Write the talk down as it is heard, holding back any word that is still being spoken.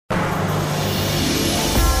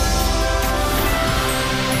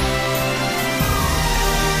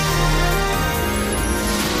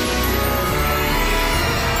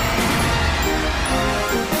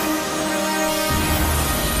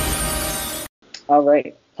All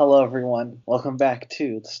right. Hello, everyone. Welcome back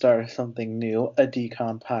to the Start of Something New, a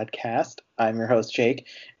DCOM podcast. I'm your host, Jake,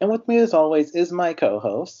 and with me, as always, is my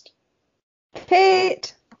co-host.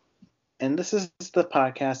 Kate. And this is the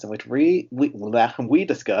podcast in which we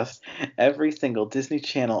discuss every single Disney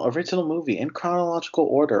Channel original movie in chronological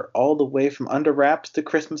order, all the way from Under Wraps to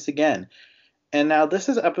Christmas Again. And now this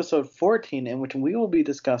is episode 14, in which we will be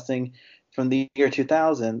discussing from the year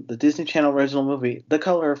 2000 the Disney Channel original movie, The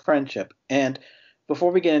Color of Friendship. And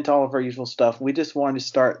before we get into all of our usual stuff, we just wanted to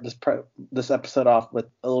start this episode off with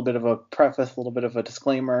a little bit of a preface, a little bit of a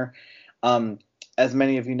disclaimer. Um, as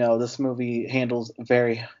many of you know, this movie handles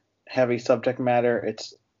very heavy subject matter.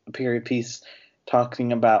 It's a period piece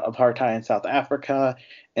talking about apartheid in South Africa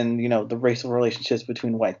and the racial relationships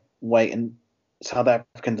between white and South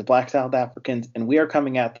Africans and Black South Africans, and we are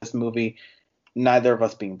coming at this movie neither of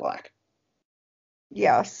us being Black.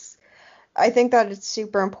 Yes. I think that it's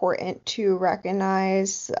super important to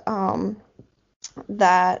recognize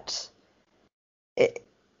that it,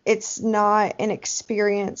 it's not an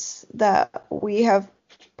experience that we have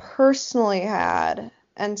personally had.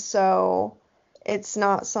 And so it's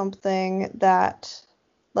not something that,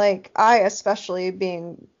 like, I, especially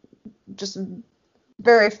being just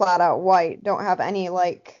very flat out white, don't have any,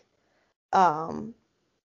 um,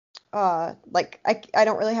 I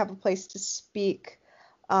don't really have a place to speak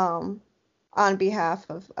um, on behalf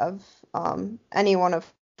of anyone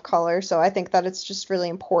of color. So I think that it's just really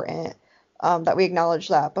important that we acknowledge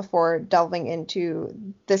that before delving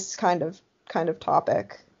into this kind of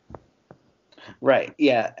topic. Right.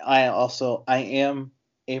 Yeah. I am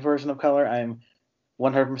a person of color. I'm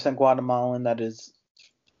 100% Guatemalan. That is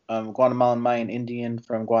Guatemalan Mayan Indian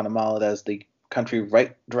from Guatemala. That is the country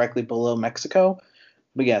right directly below Mexico.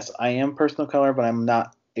 But yes, I am a person of color, but I'm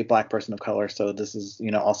not a Black person of color. So this is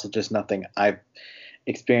also just nothing I've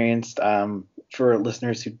experienced. For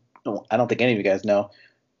listeners who I don't think any of you guys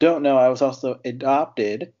don't know, I was also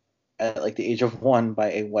adopted at like the age of 1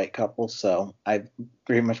 by a white couple. So I've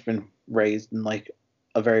pretty much been raised in like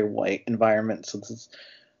a very white environment. So this is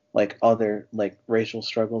like other like racial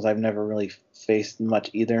struggles I've never really faced much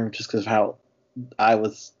either, just because of how I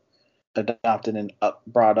was adopted and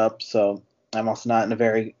brought up. So I'm also not in a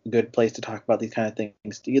very good place to talk about these kind of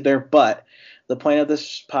things either. But the point of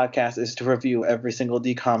this podcast is to review every single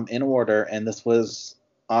DCOM in order, and this was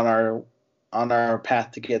on our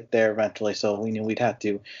path to get there eventually. So we knew we'd have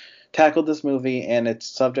to tackle this movie and its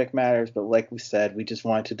subject matters. But like we said, we just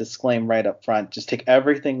wanted to disclaim right up front: just take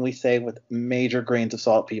everything we say with major grains of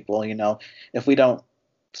salt, people. If we don't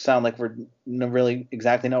sound like we're really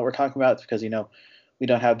exactly know what we're talking about, it's because we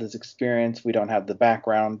don't have this experience, we don't have the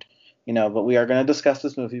background, but we are going to discuss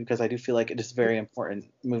this movie because I do feel like it is a very important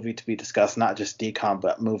movie to be discussed, not just DCOM,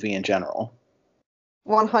 but movie in general.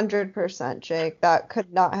 100%, Jake. That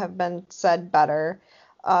could not have been said better.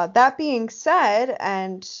 That being said,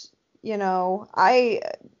 and I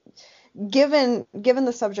given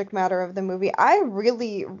the subject matter of the movie, I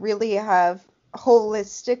really, really have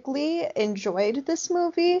holistically enjoyed this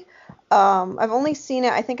movie. I've only seen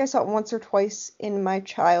it, I think I saw it once or twice in my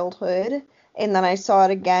childhood, and then I saw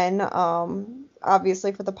it again,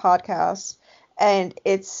 obviously for the podcast, and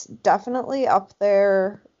it's definitely up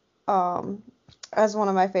there, um, as one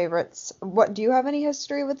of my favorites. What, do you have any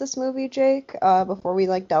history with this movie, Jake, before we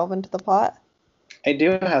like delve into the plot? I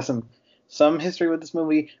do have some history with this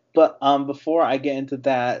movie, but before I get into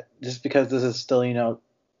that, just because this is still,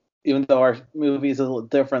 even though our movie is a little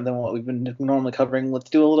different than what we've been normally covering, let's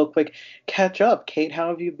do a little quick catch up. Kate, how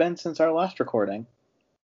have you been since our last recording?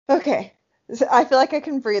 Okay. I feel like I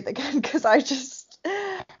can breathe again because I just,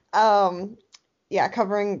 um, yeah,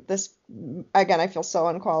 covering this again, I feel so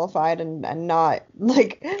unqualified and not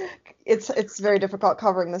like it's very difficult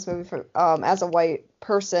covering this movie for as a white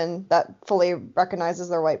person that fully recognizes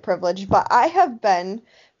their white privilege. But I have been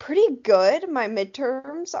pretty good. My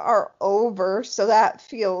midterms are over, so that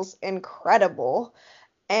feels incredible.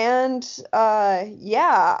 And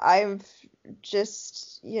yeah, I've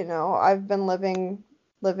just, I've been living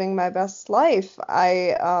my best life.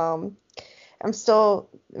 I'm still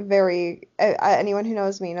anyone who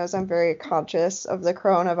knows me knows I'm very conscious of the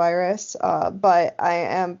coronavirus, but I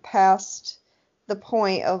am past the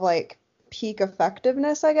point of like peak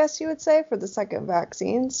effectiveness, I guess you would say, for the second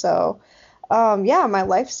vaccine. So, yeah, my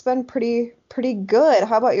life's been pretty good.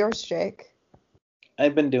 How about yours, Jake?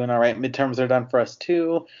 I've been doing all right. Midterms are done for us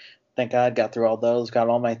too. Thank God, got through all those, got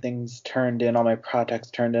all my things turned in, all my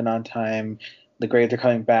projects turned in on time. The grades are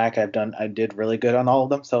coming back. I did really good on all of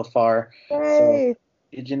them so far. So, Yay!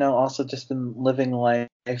 also just been living life,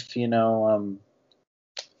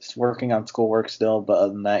 just working on schoolwork still, but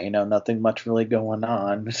other than that, nothing much really going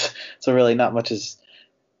on. So really not much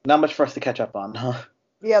for us to catch up on, huh?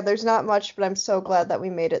 Yeah, there's not much, but I'm so glad that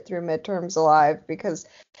we made it through midterms alive because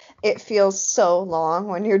it feels so long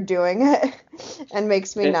when you're doing it and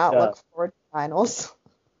makes me It not look forward to finals.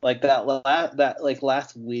 Like that like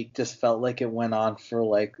last week just felt like it went on for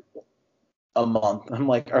like a month. I'm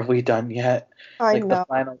like, are we done yet? I Like the know.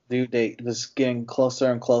 final due date was getting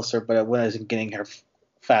closer and closer, but it wasn't getting here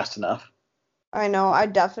fast enough. I know. I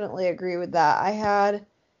definitely agree with that.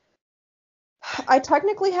 I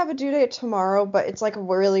technically have a due date tomorrow, but it's like a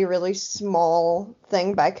really, really small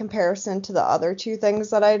thing by comparison to the other two things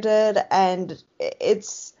that I did. And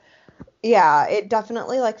yeah, it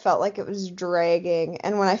definitely like felt like it was dragging.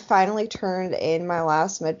 And when I finally turned in my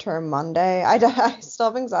last midterm Monday, I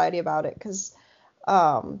still have anxiety about it because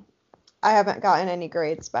um, I haven't gotten any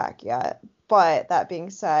grades back yet. But that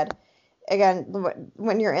being said, again,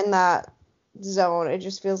 when you're in that zone, it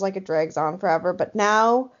just feels like it drags on forever. But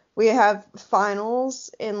now we have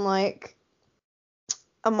finals in like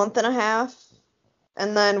a month and a half,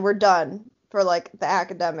 and then we're done for like the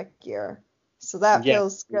academic year. So that Yeah.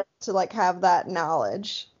 feels good to like have that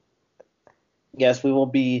knowledge. Yes, we will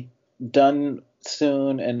be done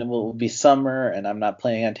soon, and it will be summer, and I'm not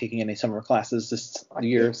planning on taking any summer classes this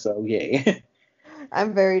year, so yay.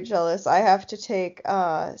 I'm very jealous. I have to take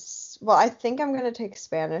well, I think I'm gonna take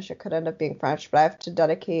Spanish. It could end up being French, but I have to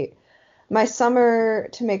dedicate my summer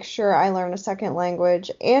to make sure I learn a second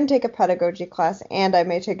language and take a pedagogy class, and I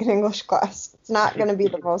may take an English class. It's not gonna be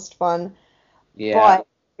the most fun, Yeah. but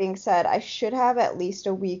being said, I should have at least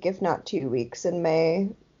a week, if not 2 weeks in May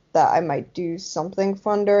that I might do something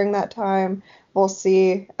fun during that time. We'll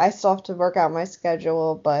see. I still have to work out my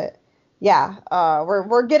schedule, but yeah,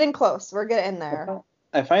 we're getting close. We're getting there.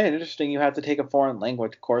 I find it interesting you have to take a foreign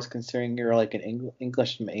language course considering you're like an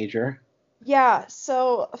English major. Yeah,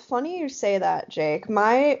 so funny you say that, Jake.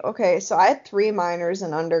 Okay, so I had three minors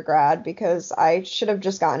in undergrad because I should have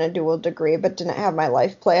just gotten a dual degree, but didn't have my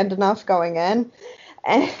life planned enough going in.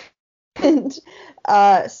 And, and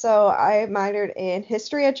so I minored in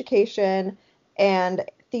history education and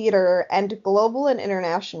theater and global and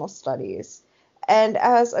international studies. And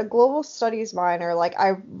as a global studies minor, like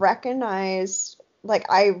I realized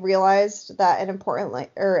that an important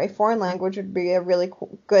or a foreign language would be a really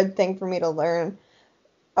good thing for me to learn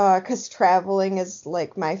because traveling is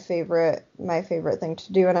like my favorite thing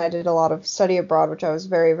to do, and I did a lot of study abroad, which I was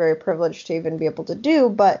very, very privileged to even be able to do,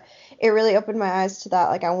 but it really opened my eyes to that.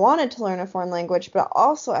 Like I wanted to learn a foreign language, but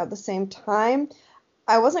also at the same time,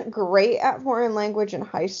 I wasn't great at foreign language in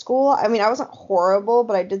high school. I mean, I wasn't horrible,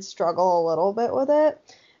 but I did struggle a little bit with it.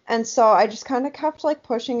 And so I just kind of kept like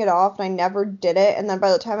pushing it off and I never did it. And then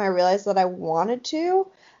by the time I realized that I wanted to,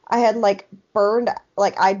 I had like burned,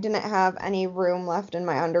 like I didn't have any room left in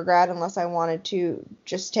my undergrad unless I wanted to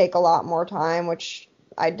just take a lot more time, which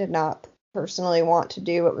I did not personally want to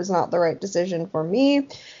do. It was not the right decision for me.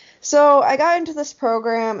 So I got into this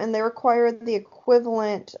program and they required the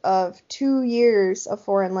equivalent of 2 years of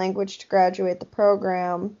foreign language to graduate the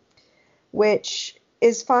program, which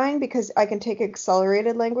is fine because I can take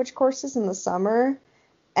accelerated language courses in the summer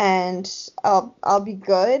and I'll be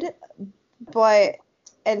good, but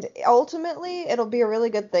and ultimately it'll be a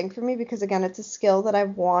really good thing for me because again it's a skill that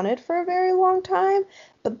I've wanted for a very long time.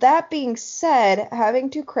 But that being said,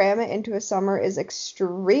 having to cram it into a summer is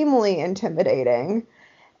extremely intimidating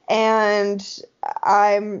and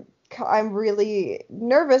I'm I'm really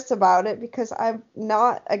nervous about it because I'm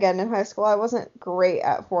not, again, in high school, I wasn't great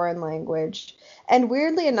at foreign language. And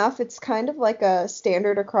weirdly enough, it's kind of like a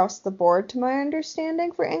standard across the board to my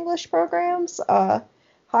understanding for English programs,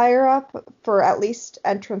 higher up for at least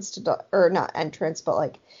entrance to, or not entrance, but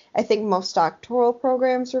like I think most doctoral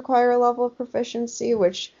programs require a level of proficiency,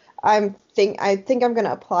 which I think I'm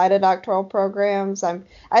gonna apply to doctoral programs.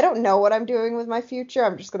 I don't know what I'm doing with my future.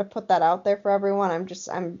 I'm just gonna put that out there for everyone.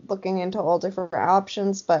 I'm looking into all different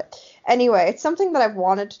options. But anyway, it's something that I've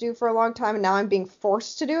wanted to do for a long time, and now I'm being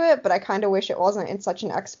forced to do it. But I kind of wish it wasn't in such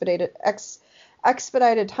an expedited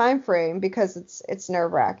time frame because it's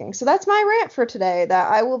nerve-wracking. So that's my rant for today.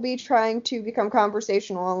 That I will be trying to become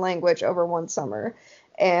conversational in language over one summer,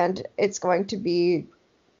 and it's going to be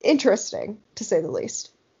interesting to say the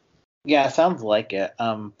least. Yeah, sounds like it.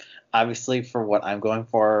 Obviously, for what I'm going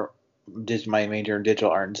for, my major in digital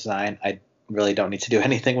art and design, I really don't need to do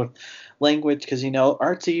anything with language because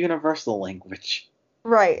art's a universal language.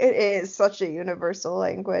 Right, it is such a universal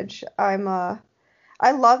language.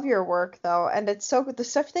 I love your work though, and it's so the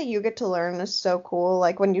stuff that you get to learn is so cool.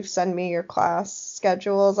 Like when you send me your class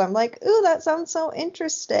schedules, I'm like, ooh, that sounds so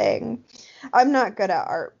interesting. I'm not good at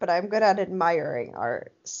art, but I'm good at admiring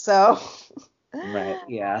art. So Right.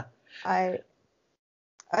 Yeah. I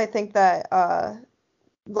I think that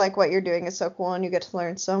like what you're doing is so cool, and you get to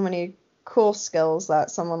learn so many cool skills that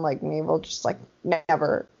someone like me will just like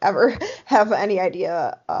never ever have any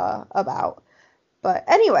idea about. But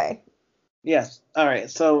anyway, Yes. All right.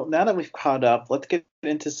 So now that we've caught up, let's get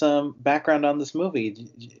into some background on this movie.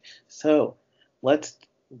 So let's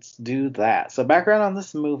do that. So background on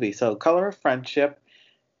this movie. So Color of Friendship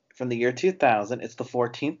from the year 2000. It's the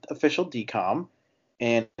 14th official DCOM,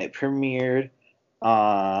 and it premiered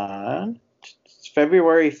on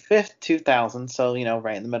February 5th, 2000. So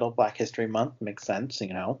right in the middle of Black History Month, makes sense.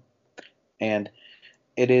 And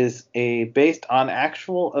it is a based on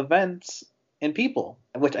actual events and people,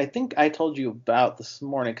 which I think I told you about this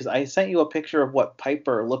morning because I sent you a picture of what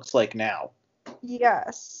Piper looks like now.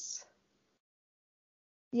 yes.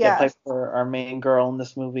 Yeah, Yes. Piper, our main girl in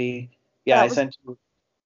this movie. Yeah, That I was sent you.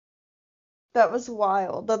 that was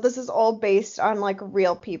wild. That this is all based on like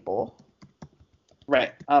real people.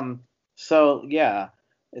 Right. So yeah,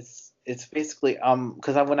 it's basically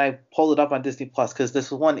because when I pulled it up on Disney Plus, because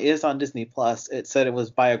this one is on Disney Plus, it said it was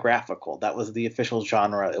biographical. That was the official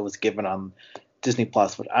genre it was given on Disney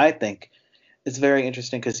Plus, which I think is very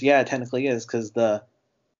interesting because yeah, it technically is because the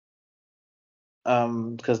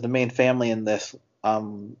main family in this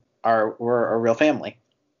were a real family.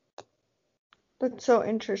 That's so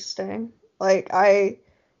interesting. Like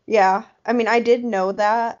yeah, I mean I did know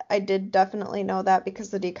that. I did definitely know that because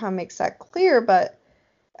the decom makes that clear, but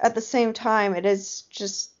at the same time it is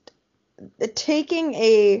just taking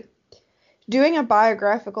a doing a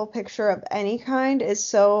biographical picture of any kind is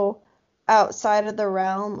so outside of the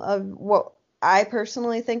realm of what I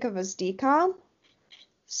personally think of as decom.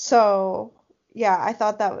 So, yeah, I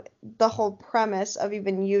thought that the whole premise of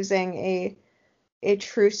even using a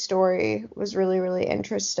true story was really, really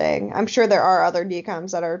interesting. I'm sure there are other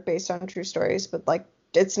decoms that are based on true stories, but like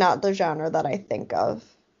it's not the genre that I think of.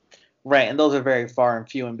 Right, and those are very far and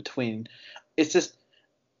few in between. It's just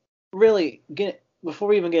really before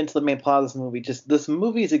we even get into the main plot of this movie, just this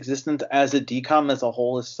movie's existence as a decom as a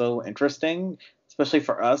whole is so interesting, especially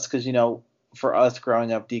for us, because for us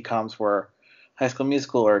growing up, decoms were High School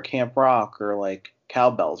Musical or Camp Rock or like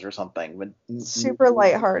Cowbells or something. But Super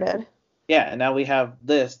lighthearted. yeah, and now we have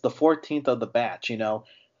this, the 14th of the batch. Not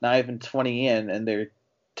even 20 in, and they're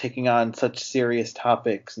taking on such serious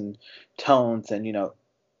topics and tones, and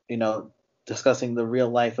discussing the real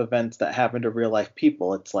life events that happen to real life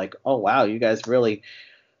people. It's like, oh wow, you guys really,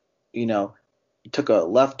 you know, took a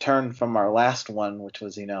left turn from our last one, which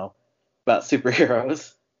was, about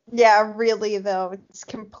superheroes. Yeah, really though, it's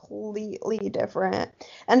completely different.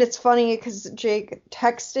 And it's funny because Jake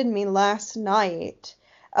texted me last night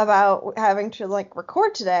about having to like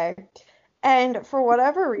record today. And for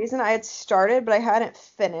whatever reason, I had started, but I hadn't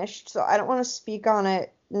finished. So I don't want to speak on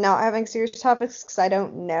it not having serious topics because I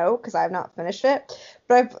don't know because I have not finished it.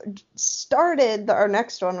 But I've started our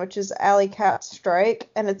next one, which is Alley Cat Strike,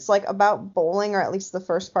 and it's like about bowling, or at least the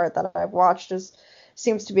first part that I've watched is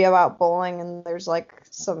seems to be about bowling, and there's like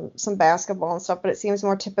some basketball and stuff, but it seems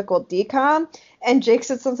more typical decom. And Jake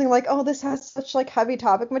said something like, "Oh, this has such like heavy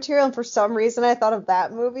topic material," and for some reason I thought of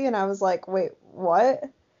that movie, and I was like, "Wait, what?"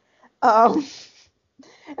 Um,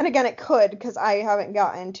 and again, it could because I haven't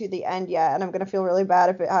gotten to the end yet, and I'm gonna feel really bad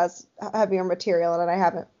if it has heavier material and I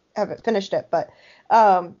haven't finished it. But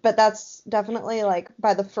that's definitely like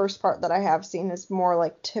by the first part that I have seen is more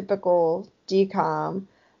like typical decom.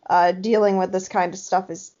 Dealing with this kind of stuff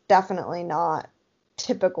is definitely not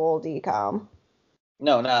typical decom.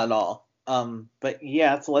 No, not at all. But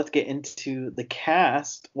yeah, so let's get into the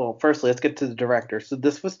cast. Well, firstly, let's get to the director. So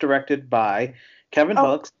this was directed by Kevin Oh,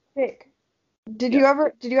 Hooks. Jake, Yeah. did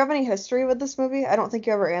you have any history with this movie? I don't think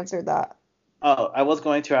you ever answered that. Oh, I was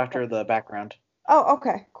going to after the background. Oh,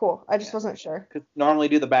 okay, cool. I just Yeah. wasn't sure. 'Cause normally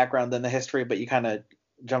do the background then the history, but you kind of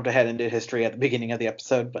jumped ahead and did history at the beginning of the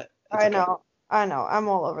episode, but it's I okay. know, I know. I'm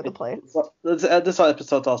all over the place. This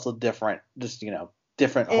episode's also different, just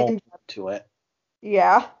different whole And to it.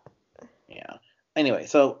 yeah, Yeah. Anyway,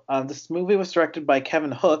 so this movie was directed by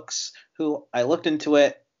Kevin Hooks, who I looked into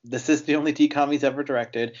it. This is the only DCOM he's ever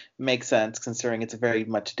directed. Makes sense considering it's a very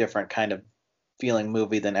much different kind of feeling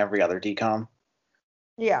movie than every other DCOM.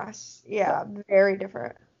 yes, So, yeah, very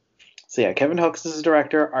different. so yeah, Kevin Hooks is the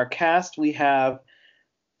director. Our cast, we have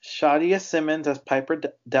Shadia Simmons as Piper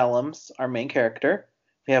Dellums, our main character.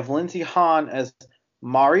 We have Lindsay Hahn as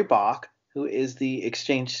Mari Bach, who is the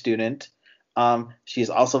exchange student. She is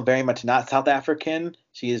also very much not South African.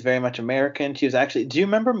 She is very much American. She was actually. Do you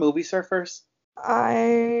remember Movie Surfers?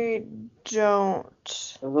 I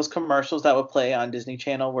don't. Those commercials that would play on Disney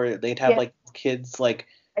Channel where they'd have Yeah, like kids like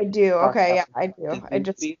I do. talk Okay, about yeah, I do. I Disney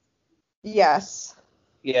just movies. yes.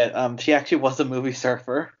 Yeah, she actually was a movie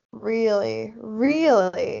surfer. Really,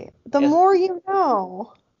 really. The Yes, more you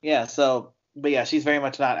know. yeah. So, but yeah, she's very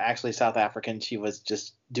much not actually South African. She was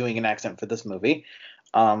just doing an accent for this movie.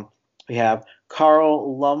 Um, we have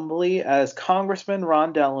Carl Lumbly as Congressman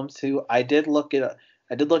Ron Dellums, who I did look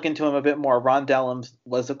into him a bit more. Ron Dellums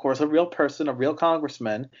was, of course, a real person, a real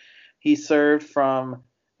congressman. He served from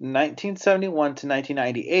 1971 to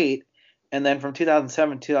 1998, and then from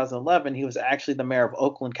 2007 to 2011, he was actually the mayor of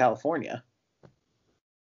Oakland, California.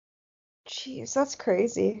 Jeez, that's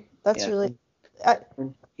crazy. That's Yeah, really I,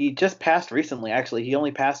 he just passed recently. Actually, he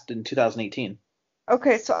only passed in 2018.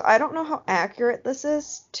 okay, so I don't know how accurate this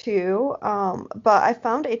is too, but I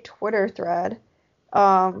found a Twitter thread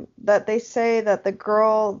that they say that the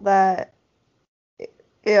girl that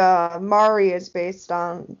Mari is based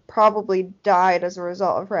on probably died as a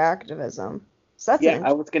result of her activism. So that's an Yeah,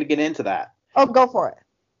 I was gonna get into that. oh, go for it.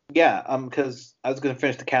 Yeah, because I was gonna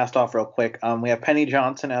finish the cast off real quick. We have Penny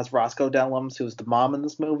Johnson as Roscoe Dellums, who's the mom in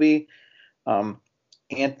this movie. Um,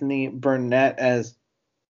 Anthony Burnett as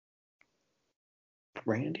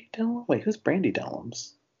Brandy Dellums. Wait, who's Brandy Dellums?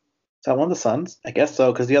 Is that one of the sons? I guess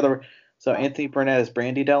so, because the other. So Anthony Burnett is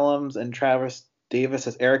Brandy Dellums, and Travis Davis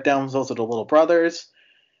as Eric Dellums. Those are the little brothers.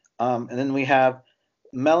 And then we have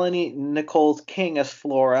Melanie Nichols King as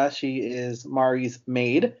Flora. She is Mari's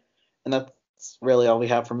maid, and that's really all we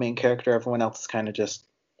have for main character. Everyone else is kind of just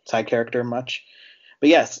side character much. But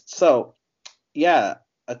yes, so yeah,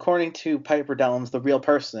 according to Piper Dellums, the real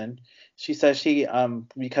person, she says she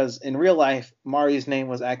because in real life Mari's name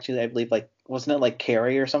was actually, I believe, like, wasn't it like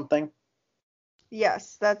Carrie or something?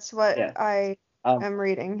 Yes, that's what Yeah. I Um, am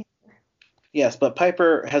reading. Yes, but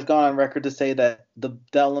Piper has gone on record to say that the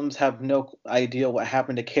Dellums have no idea what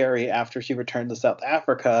happened to Carrie after she returned to South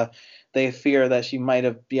Africa. They fear that she might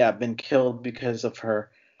have, yeah, been killed because of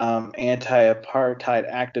her anti-apartheid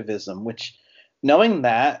activism. Which, knowing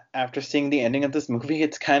that after seeing the ending of this movie,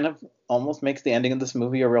 it's kind of almost makes the ending of this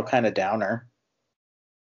movie a real kind of downer.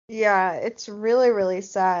 Yeah, it's really, really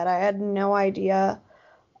sad. I had no idea.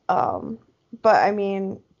 Um, but I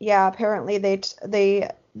mean, yeah, apparently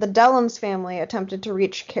the Dellums family attempted to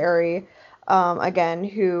reach Carrie, again,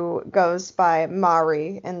 who goes by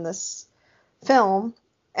Mari in this film,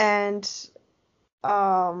 and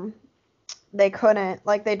um, they couldn't.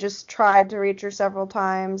 Like, they just tried to reach her several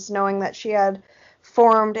times, knowing that she had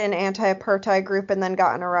formed an anti-apartheid group and then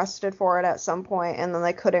gotten arrested for it at some point, and then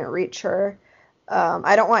they couldn't reach her.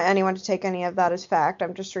 I don't want anyone to take any of that as fact.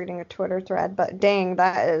 I'm just reading a Twitter thread, but dang,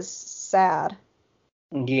 that is sad.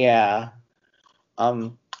 Yeah.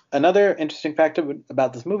 Um, Another interesting fact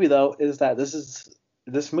about this movie, though, is that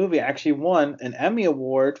this movie actually won an Emmy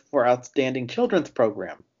Award for Outstanding Children's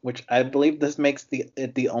Program, which I believe this makes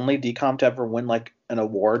it the only DCOM to ever win like an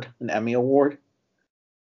award, an Emmy Award.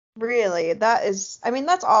 Really, that is, I mean,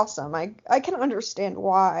 that's awesome. I can understand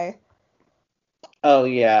why. Oh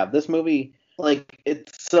yeah, this movie, like,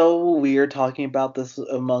 it's so weird talking about this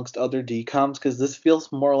amongst other DCOMs because this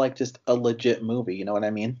feels more like just a legit movie. You know what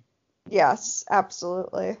I mean? Yes,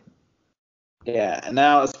 absolutely. Yeah, and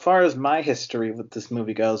now as far as my history with this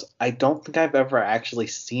movie goes, I don't think I've ever actually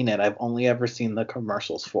seen it. I've only ever seen the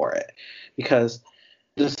commercials for it because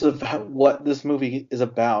just of what this movie is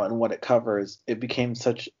about and what it covers, it became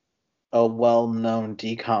such a well-known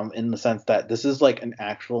decom in the sense that this is like an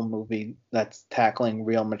actual movie that's tackling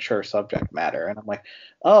real mature subject matter. And I'm like,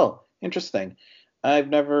 oh, interesting. I've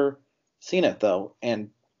never seen it though, and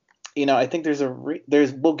I think there's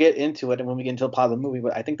we'll get into it when we get into the plot of the movie,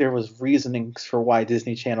 but I think there was reasonings for why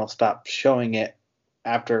Disney Channel stopped showing it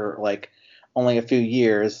after like only a few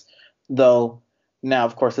years, though now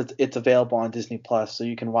of course it's available on Disney Plus, so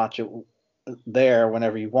you can watch it there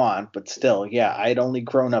whenever you want. But still, yeah, I'd only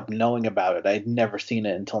grown up knowing about it. I'd never seen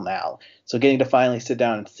it until now. So getting to finally sit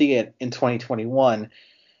down and see it in 2021,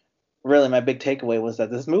 really my big takeaway was that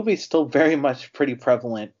this movie is still very much pretty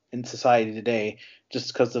prevalent in society today,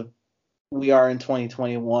 just because of we are in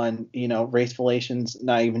 2021. Race relations,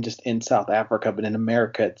 not even just in South Africa, but in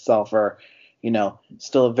America itself, are,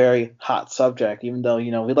 still a very hot subject, even though,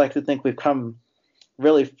 we like to think we've come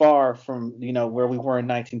really far from, where we were in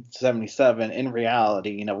 1977. In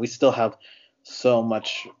reality, we still have so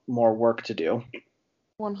much more work to do.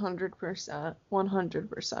 100%.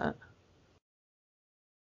 100%.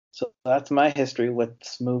 So that's my history with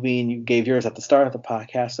this movie, and you gave yours at the start of the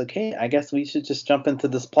podcast. Okay, I guess we should just jump into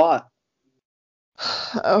this plot.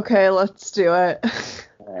 Okay, let's do it.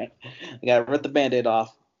 All right. I got to rip the band-aid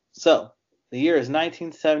off. So, the year is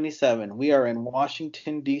 1977. We are in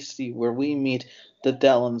Washington, D.C., where we meet the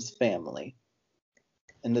Dellums family.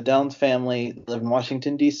 And the Dellums family live in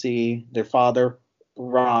Washington, D.C. Their father,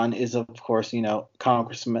 Ron, is, of course,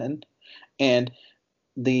 congressman. And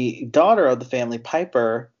the daughter of the family,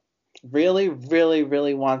 Piper, really, really,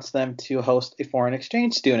 really wants them to host a foreign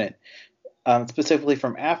exchange student, specifically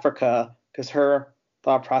from Africa, because her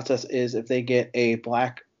thought process is if they get a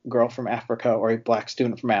black girl from Africa or a black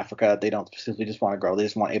student from Africa, they don't specifically just want a girl, they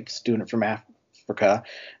just want a student from Africa.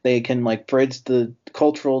 They can like bridge the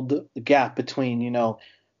cultural gap between,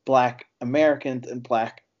 black Americans and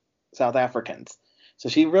black South Africans. So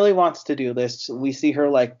she really wants to do this. We see her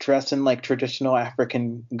like dressed in like traditional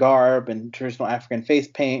African garb and traditional African face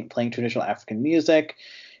paint, playing traditional African music.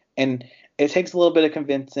 And it takes a little bit of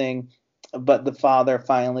convincing, but the father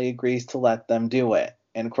finally agrees to let them do it.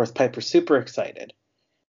 And of course, Piper's super excited.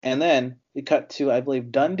 And then we cut to, I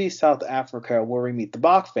believe, Dundee, South Africa, where we meet the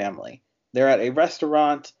Bach family. They're at a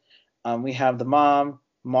restaurant. We have the mom,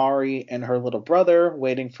 Mari, and her little brother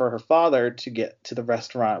waiting for her father to get to the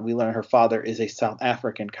restaurant. We learn her father is a South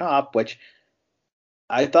African cop, which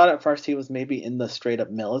I thought at first he was maybe in the straight up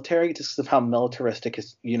military just because of how militaristic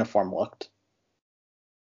his uniform looked.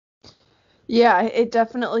 Yeah, it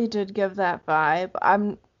definitely did give that vibe.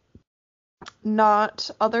 I'm not,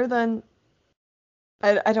 other than,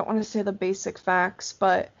 I don't want to say the basic facts,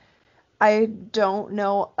 but I don't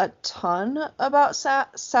know a ton about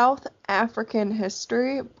South African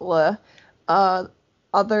history, blah, uh,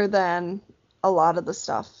 other than a lot of the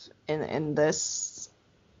stuff in this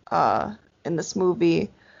movie.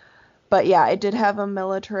 But yeah, it did have a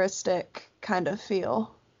militaristic kind of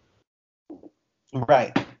feel.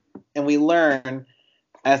 Right. And we learn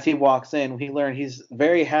as he walks in, we learn he's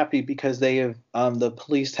very happy because the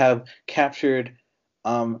police have captured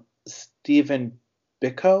Stephen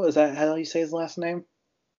Biko. Is that how you say his last name?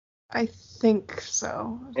 I think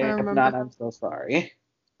so, if I If not, remember. I'm so sorry.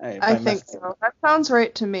 If I I think messed up. so. That sounds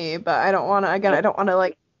right to me, but I don't want to, again, I Yep. don't want to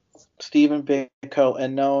like, Stephen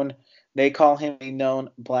Biko, they call him a known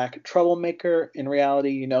black troublemaker. In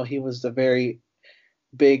reality, he was a very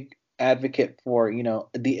big advocate for,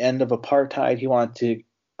 the end of apartheid. He wanted to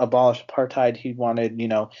abolish apartheid. He wanted,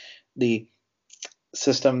 the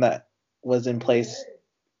system that was in place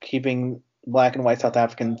keeping black and white South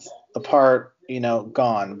Africans apart,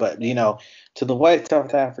 gone. But, to the white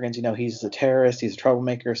South Africans, he's a terrorist, he's a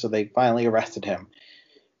troublemaker, so they finally arrested him.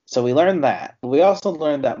 So we learned that. We also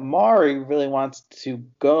learned that Mari really wants to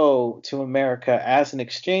go to America as an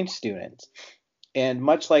exchange student. And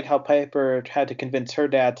much like how Piper had to convince her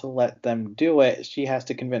dad to let them do it, Mari has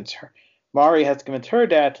to convince her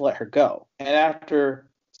dad to let her go. And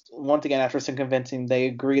once again, after some convincing, they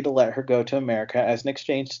agree to let her go to America as an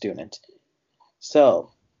exchange student.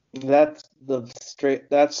 So that's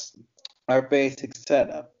our basic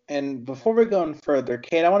setup. And before we go any further,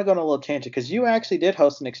 Kate, I want to go on a little tangent because you actually did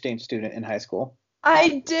host an exchange student in high school. I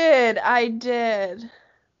did.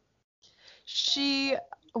 She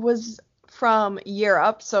was from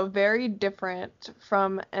Europe, so very different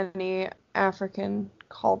from any African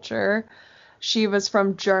culture. She was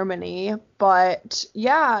from Germany, but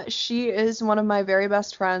yeah, she is one of my very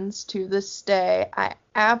best friends to this day. I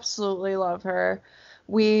absolutely love her.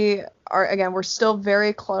 We are, again, we're still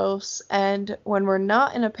very close, and when we're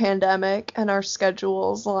not in a pandemic and our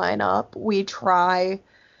schedules line up, we try.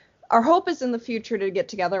 Our hope is in the future to get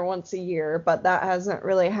together once a year, but that hasn't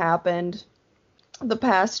really happened the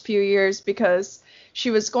past few years because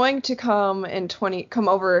she was going to come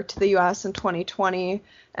over to the US in 2020,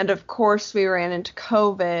 and of course we ran into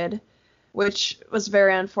COVID, which was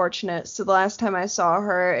very unfortunate. So the last time I saw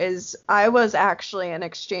her is I was actually an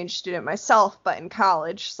exchange student myself, but in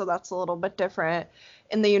college, so that's a little bit different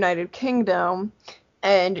in the United Kingdom.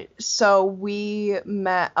 And so we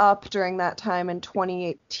met up during that time in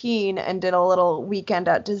 2018 and did a little weekend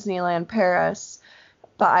at Disneyland Paris,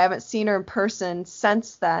 but I haven't seen her in person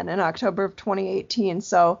since then in October of 2018.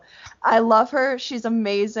 So I love her. She's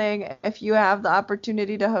amazing. If you have the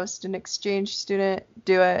opportunity to host an exchange student,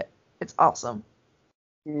 do it. It's awesome.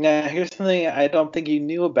 Now, here's something I don't think you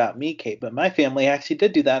knew about me, Kate, but my family actually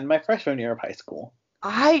did do that in my freshman year of high school.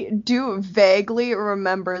 I do vaguely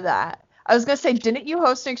remember that. I was going to say, didn't you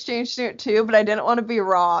host an exchange student too? But I didn't want to be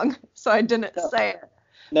wrong, so I didn't No, say it.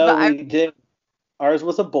 no, But I, we did. Ours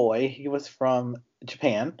was a boy. He was from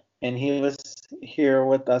Japan, and he was here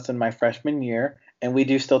with us in my freshman year, and we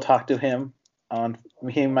do still talk to him on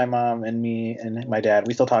him, my mom, and me and my dad.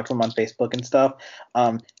 We still talk to him on Facebook and stuff.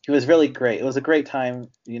 He was really great. It was a great time.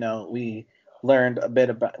 We we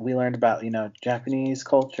learned about, Japanese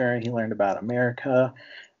culture. He learned about America,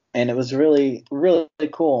 and it was really, really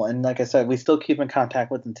cool. And like I said, we still keep in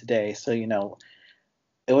contact with him today. So,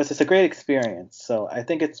 it was just a great experience. So I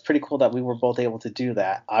think it's pretty cool that we were both able to do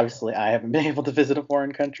that. Obviously, I haven't been able to visit a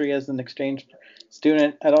foreign country as an exchange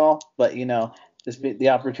student at all, but the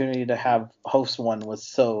opportunity to have host one was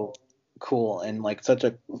so cool and like such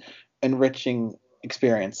a enriching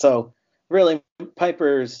experience. So really,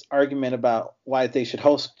 Piper's argument about why they should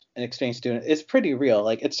host an exchange student is pretty real.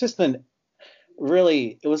 Like it was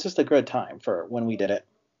just a good time for when we did it.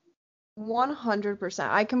 100%.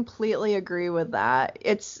 I completely agree with that.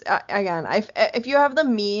 It's again, if you have the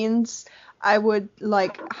means, I would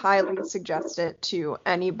like highly suggest it to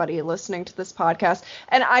anybody listening to this podcast.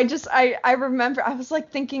 And I remember I was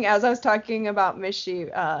like thinking as I was talking about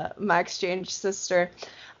Mishi, my exchange sister,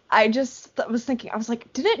 I just was thinking, I was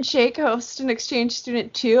like, didn't Jake host an exchange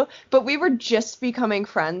student too? But we were just becoming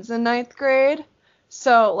friends in ninth grade.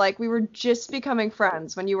 So, like, we were just becoming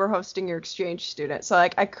friends when you were hosting your exchange student. So,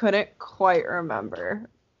 like, I couldn't quite remember.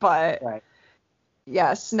 But, Right.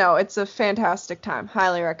 yes, no, it's a fantastic time.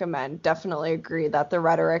 Highly recommend. Definitely agree that the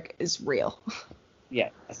rhetoric is real.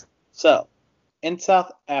 Yes. So, in South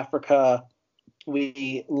Africa,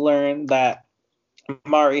 we learned that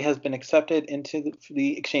Mari has been accepted into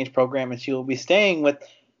the exchange program, and she will be staying with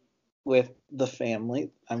the family.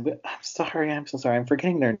 I'm so sorry. I'm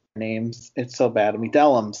forgetting their names. It's so bad of me.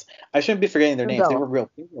 Dellums. I shouldn't be forgetting their names. They were real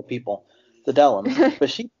people. The Dellums.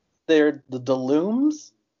 But they're the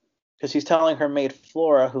Delooms, because she's telling her maid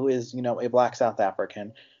Flora, who is, a black South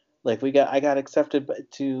African, like I got accepted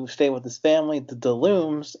to stay with this family, the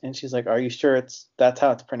Delooms, and she's like, "Are you sure that's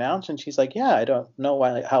how it's pronounced?" And she's like, "Yeah, I don't know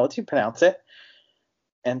how else you pronounce it."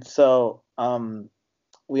 And so,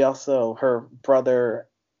 her brother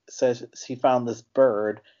says he found this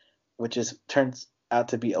bird, which turns out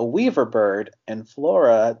to be a weaver bird, and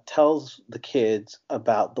Flora tells the kids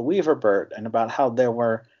about the weaver bird and about how there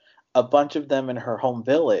were a bunch of them in her home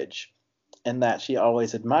village, and that she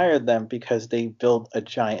always admired them because they build a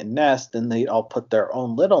giant nest and they all put their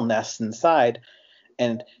own little nests inside,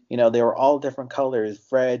 and they were all different colors: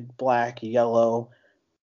 red, black, yellow,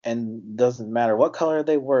 and doesn't matter what color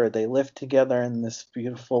they were, they lived together in this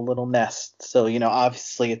beautiful little nest. So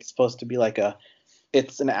obviously it's supposed to be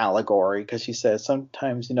it's an allegory, because she says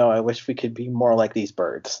sometimes, I wish we could be more like these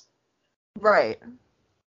birds. Right.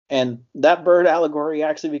 And that bird allegory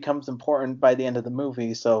actually becomes important by the end of the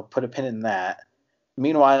movie, so put a pin in that.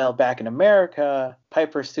 Meanwhile, back in America,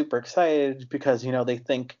 Piper's super excited because they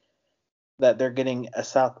think that they're getting a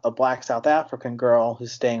black South African girl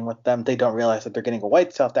who's staying with them. They don't realize that they're getting a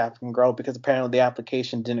white South African girl, because apparently the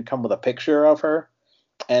application didn't come with a picture of her.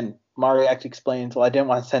 And Mari actually explains, "Well, I didn't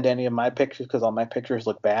want to send any of my pictures because all my pictures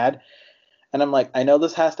look bad." And I'm like, I know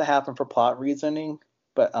this has to happen for plot reasoning,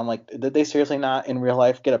 but I'm like, did they seriously not in real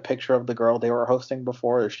life get a picture of the girl they were hosting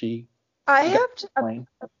before, or she? I have to.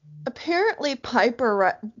 Apparently,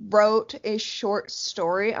 Piper wrote a short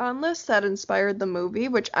story on this that inspired the movie,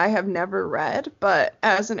 which I have never read, but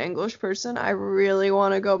as an English person, I really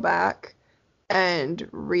want to go back and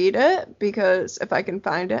read it, because if I can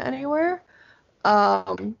find it anywhere.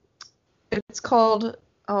 It's called,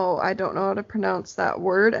 oh, I don't know how to pronounce that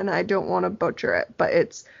word, and I don't want to butcher it, but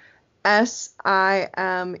it's Simunye.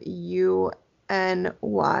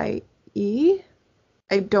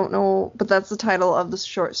 I don't know, but that's the title of the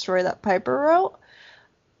short story that Piper wrote.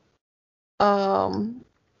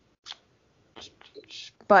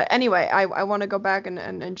 But anyway, I want to go back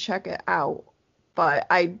and check it out, but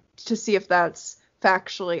to see if that's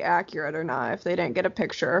factually accurate or not, if they didn't get a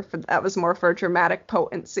picture, that was more for dramatic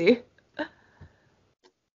potency.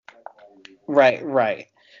 Right.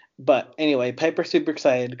 But anyway, Piper's super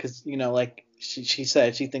excited because, like she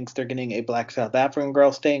said, she thinks they're getting a black South African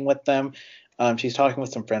girl staying with them. She's talking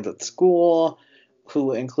with some friends at school,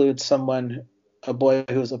 who includes a boy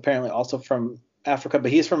who's apparently also from Africa,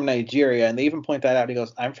 but he's from Nigeria. And they even point that out. He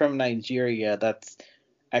goes, "I'm from Nigeria. That's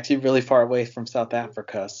actually really far away from South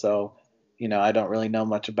Africa. So, I don't really know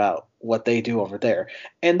much about what they do over there."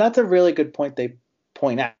 And that's a really good point they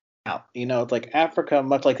point out. It's like Africa,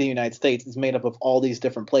 much like the United States, is made up of all these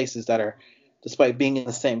different places that are, despite being in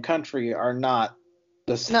the same country, are not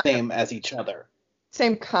the same as each other.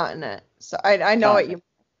 Same continent. So I know what you,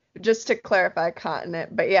 just to clarify,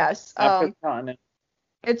 continent, but yes. Continent.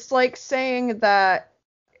 It's like saying that,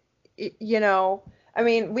 I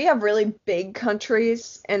mean, we have really big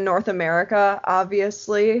countries in North America,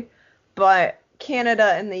 obviously, but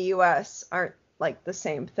Canada and the US aren't like the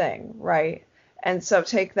same thing, right? And so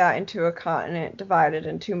take that into a continent divided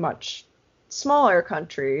into much smaller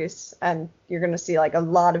countries, and you're going to see like a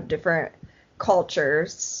lot of different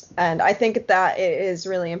cultures. And I think that it is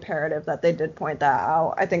really imperative that they did point that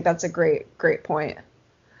out. I think that's a great point.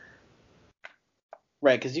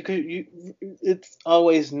 Right, because it's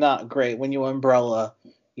always not great when you umbrella,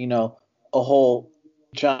 you know, a whole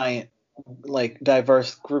giant, like,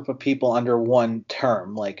 diverse group of people under one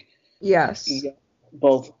term. Like, Yes. yeah,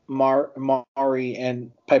 both Mari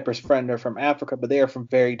and Piper's friend are from Africa, but they are from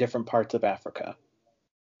very different parts of Africa.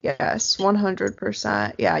 Yes,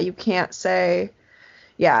 100%. Yeah, you can't say,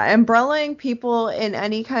 yeah, umbrellaing people in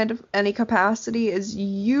any capacity is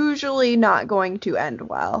usually not going to end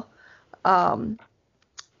well. Um,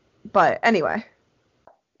 but anyway.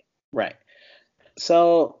 Right.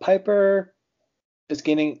 So Piper is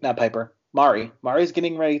getting, not Piper, Mari. Mari's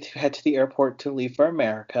getting ready to head to the airport to leave for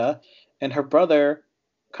America, and her brother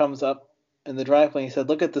comes up in the driveway and he said,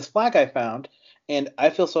 "Look at this flag I found." And I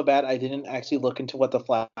feel so bad I didn't actually look into what the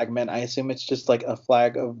flag meant. I assume it's just like a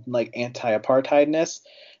flag of like anti-apartheidness.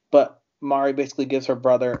 But Mari basically gives her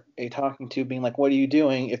brother a talking to, being like, "What are you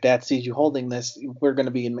doing? If Dad sees you holding this, you're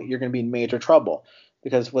gonna be in major trouble."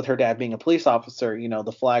 Because with her dad being a police officer,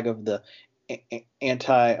 the flag of the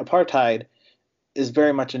anti-apartheid is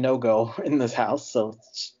very much a no-go in this house. So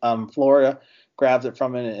Florida grabs it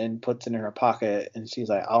from it and puts it in her pocket, and she's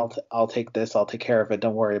like, "I'll take this. I'll take care of it.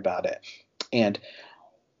 Don't worry about it." And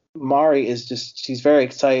Mari she's very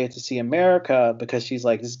excited to see America because she's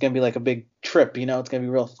like, this is gonna be like a big trip. It's gonna be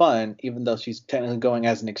real fun, even though she's technically going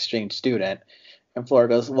as an exchange student. And Flora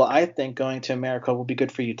goes, "Well, I think going to America will be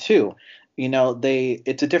good for you too.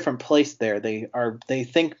 It's a different place there. They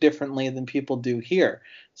think differently than people do here.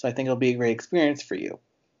 So I think it'll be a great experience for you."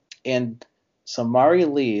 And so Mari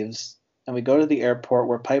leaves, and we go to the airport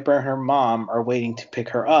where Piper and her mom are waiting to pick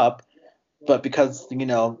her up. But because,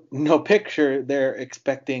 no picture, they're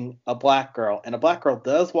expecting a black girl. And a black girl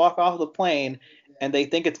does walk off the plane, and they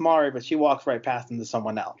think it's Mari, but she walks right past them to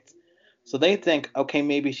someone else. So they think, okay,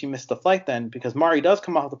 maybe she missed the flight then, because Mari does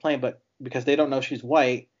come off the plane, but because they don't know she's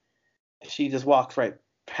white, she just walks right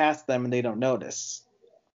past them and they don't notice.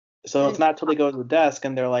 So it's And not till they go to the desk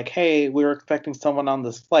and they're like, "Hey, we were expecting someone on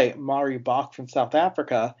this flight, Mari Bach from South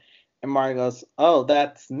Africa." And Mari goes, "Oh,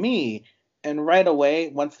 that's me." And right away,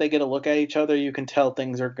 once they get a look at each other, you can tell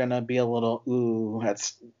things are gonna be a little, ooh,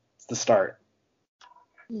 that's the start.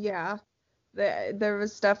 yeah, there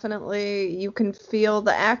was definitely, you can feel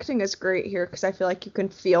the acting is great here because I feel like you can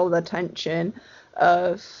feel the tension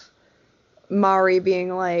of Mari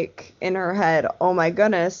being like in her head, oh my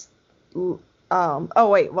goodness. Oh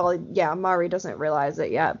wait, well, yeah, Mari doesn't realize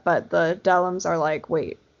it yet, but the Dellums are like,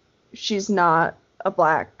 wait, she's not a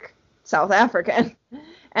black South African.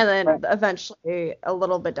 And then Right. eventually, a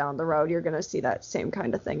little bit down the road, you're gonna see that same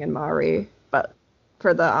kind of thing in Mari, but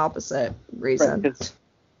for the opposite Right, reason. because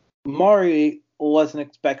Mari wasn't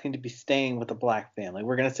expecting to be staying with a black family.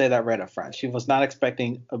 We're gonna say that right up front. She was not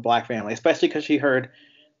expecting a black family, especially because she heard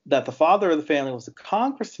that the father of the family was a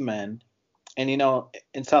congressman. And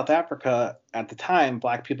in South Africa at the time,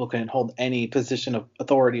 black people couldn't hold any position of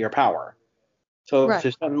authority or power. So Right.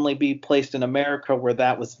 to suddenly be placed in America where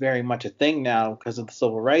that was very much a thing now because of the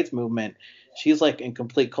civil rights movement, she's like in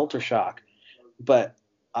complete culture shock. But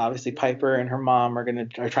obviously Piper and her mom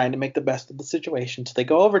are trying to make the best of the situation. So they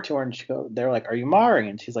go over to her and they're like, "Are you Mari?"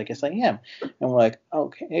 And she's like, "Yes, I am." And we're like,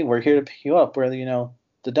 "Okay, we're here to pick you up. We're the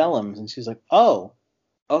Dellums." And she's like, "Oh,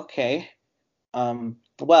 okay.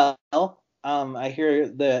 Well, I hear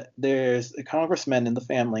that there's a congressman in the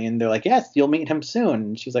family," and they're like, "Yes, you'll meet him soon."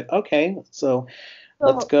 And she's like, "Okay, so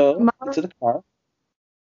let's So go Mari, to the car."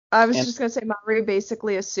 I was And just gonna say Mari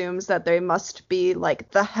basically assumes that they must be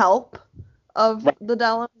like the help of right, the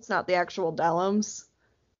Dellums, not the actual Dellums.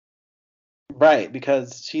 right,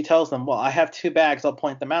 because she tells them, "Well, I have two bags. I'll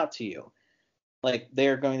point them out to you." Like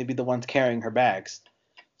they're going to be the ones carrying her bags.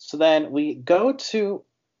 So then we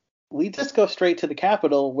just go straight to the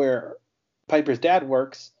Capitol where Piper's dad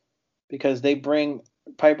works because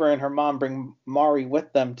Piper and her mom bring Mari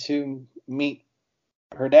with them to meet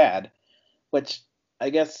her dad, which I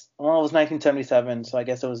guess, well, it was 1977, so I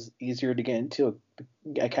guess it was easier to get into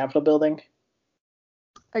a Capitol building.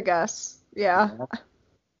 I guess. Yeah. Yeah.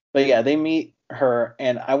 But yeah, they meet her,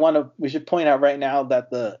 and we should point out right now that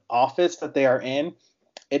the office that they are in,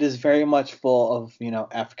 it is very much full of,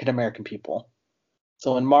 African American people.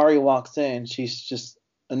 So when Mari walks in, she's just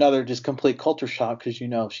another just complete culture shock because,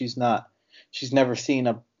 she's never seen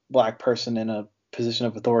a black person in a position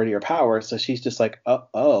of authority or power. So she's just like,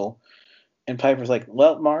 oh. And Piper's like,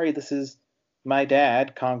 "Well, Mari, this is my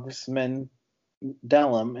dad, Congressman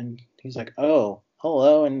Dellum." And he's like, "Oh,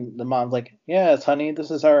 hello." And the mom's like, "Yes, honey, this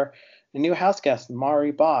is our a new house guest,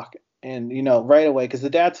 Mari Bach. And, right away, because the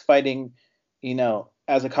dad's fighting,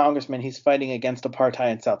 as a congressman, he's fighting against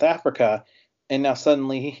apartheid in South Africa. And now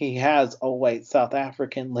suddenly he has a white South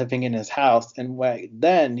African living in his house. And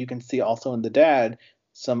then you can see also in the dad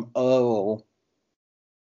some, oh.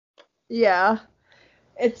 Yeah.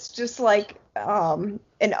 It's just like an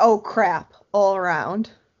oh crap all around.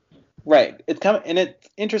 Right. It's coming, and it's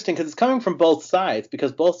interesting because it's coming from both sides,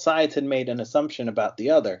 because both sides had made an assumption about the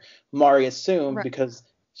other. Mari assumed Right. because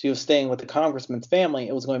she was staying with the congressman's family,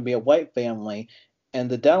 it was going to be a white family, and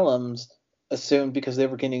the Dellums assumed because they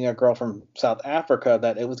were getting a girl from South Africa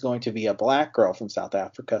that it was going to be a black girl from South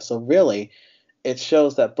Africa. So really, it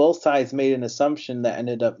shows that both sides made an assumption that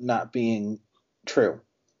ended up not being true.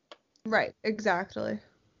 Right, exactly.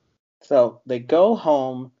 So they go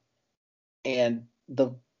home, and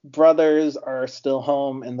the brothers are still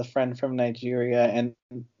home, and the friend from Nigeria, and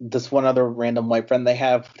this one other random white friend they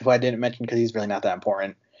have, who I didn't mention because he's really not that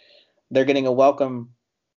important. They're getting a welcome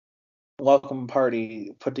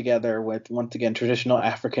party put together with, once again, traditional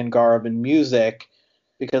African garb and music,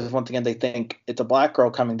 because once again they think it's a black girl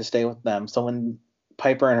coming to stay with them. So when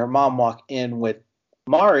Piper and her mom walk in with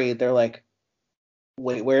Mari, they're like,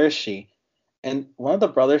 wait, where is she? And one of the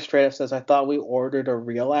brothers straight up says, I thought we ordered a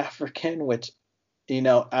real African, which,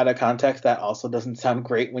 out of context, that also doesn't sound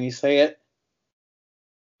great when you say it.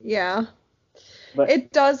 Yeah. But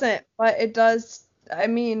It doesn't, but it does. I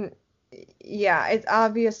mean, yeah, it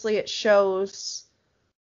obviously it shows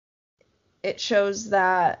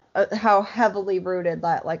that how heavily rooted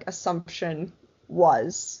that like assumption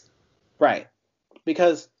was. right,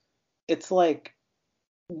 because it's like,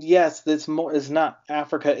 yes, this more is not,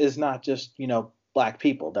 Africa is not just, black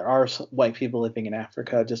people. There are white people living in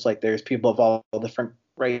Africa, just like there's people of all different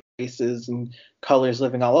races and colors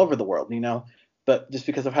living all over the world, But just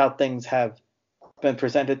because of how things have been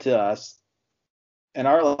presented to us in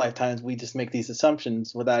our lifetimes, we just make these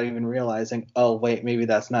assumptions without even realizing, oh, wait, maybe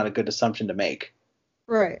that's not a good assumption to make.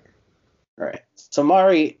 Right. Right. So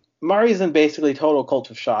Mari's in basically total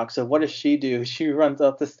culture shock. So what does she do? She runs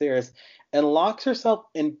up the stairs and locks herself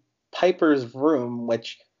in Piper's room,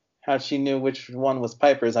 which, how she knew which one was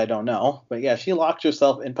Piper's, I don't know. But yeah, she locked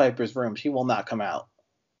herself in Piper's room. She will not come out.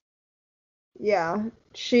 Yeah.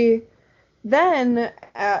 She then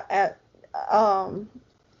um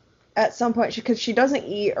at some point because she doesn't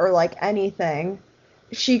eat or like anything,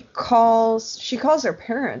 she calls her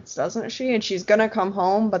parents, doesn't she? And she's gonna come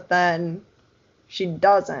home, but then she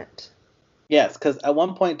doesn't. Yes, because at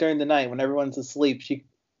one point during the night, when everyone's asleep, she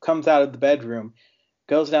comes out of the bedroom,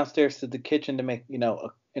 goes downstairs to the kitchen to make, an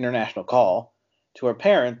international call to her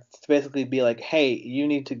parents to basically be like, hey,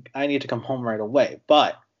 I need to come home right away.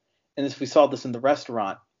 But, and this, we saw this in the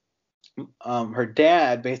restaurant, her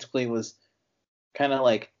dad basically was kind of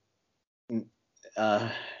like, uh,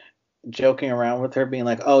 joking around with her, being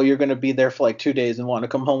like, oh, you're going to be there for like 2 days and want to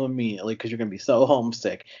come home immediately because you're going to be so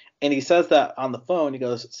homesick. And he says that on the phone. He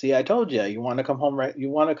goes, see, I told you, you want to come home, right? You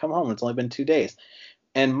want to come home. It's only been 2 days.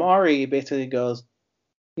 And Mari basically goes,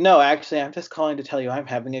 no, actually, I'm just calling to tell you I'm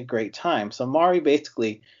having a great time. So Mari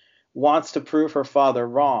basically wants to prove her father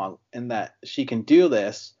wrong and that she can do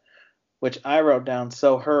this, which I wrote down.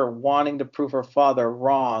 So her wanting to prove her father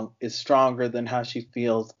wrong is stronger than how she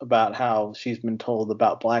feels about how she's been told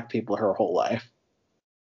about black people her whole life.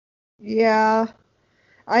 Yeah.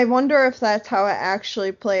 I wonder if that's how it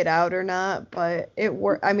actually played out or not, but I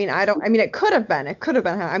mean, it could have been. It could have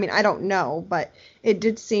been how, I mean, I don't know, but it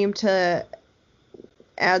did seem to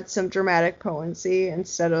add some dramatic potency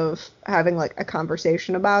instead of having like a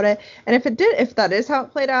conversation about it. And if that is how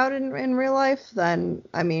it played out in real life, then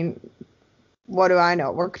I mean, what do I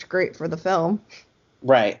know? It worked great for the film.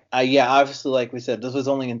 Right. Yeah. Obviously, like we said,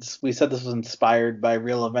 we said this was inspired by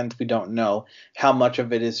real events. We don't know how much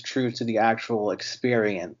of it is true to the actual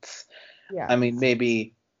experience. Yeah. I mean,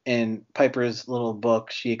 maybe in Piper's little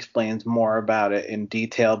book, she explains more about it in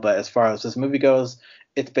detail. But as far as this movie goes,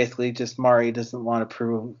 it's basically just Mari doesn't want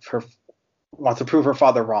to wants to prove her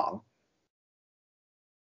father wrong.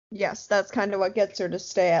 Yes, that's kind of what gets her to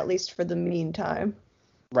stay, at least for the meantime.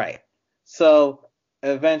 Right. So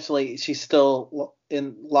eventually, she still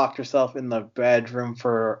locked herself in the bedroom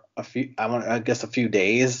for I guess a few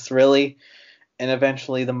days, really. And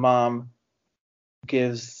eventually, the mom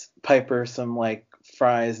gives Piper some like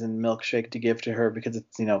fries and milkshake to give to her because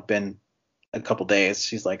it's been a couple days.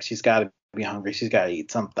 She's like, she's got to be hungry. She's got to eat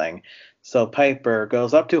something. So Piper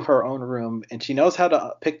goes up to her own room, and she knows how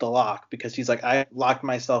to pick the lock because she's like, I locked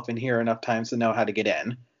myself in here enough times to know how to get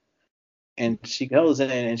in. And she goes in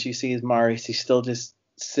and she sees Mari. She's still just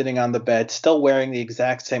sitting on the bed, still wearing the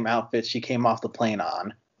exact same outfit she came off the plane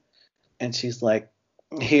on. and she's like,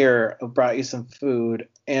 "Here, I brought you some food."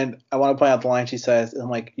 And I want to point out the line she says, "I'm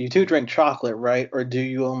like, you do drink chocolate, right? Or do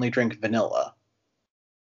you only drink vanilla?"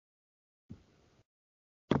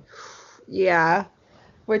 Yeah,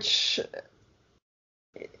 which,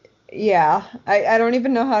 yeah, I don't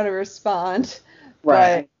even know how to respond,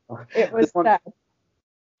 but Right. it This was one, sad.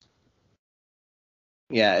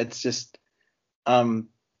 yeah, it's just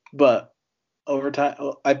but over time,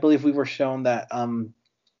 I believe we were shown that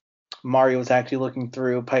Mario was actually looking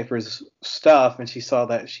through Piper's stuff, and she saw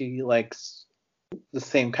that she likes the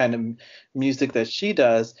same kind of music that she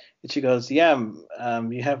does, and she goes, "Yeah,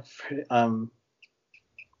 you have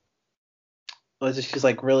was it, she's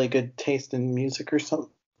like really good taste in music or something."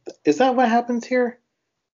 Is that what happens here?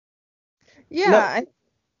 No, Yeah,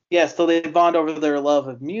 yeah. So they bond over their love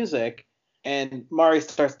of music, and Mari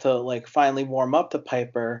starts to like finally warm up to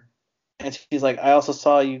Piper, and she's like, "I also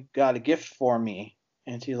saw you got a gift for me,"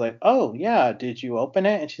 and she's like, "Oh yeah, did you open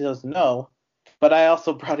it?" And she goes, "No, but I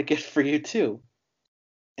also brought a gift for you too."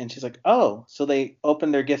 And she's like, "Oh," so they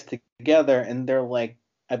open their gifts together, and they're like,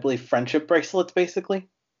 I believe friendship bracelets, basically.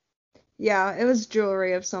 yeah, it was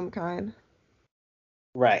jewelry of some kind,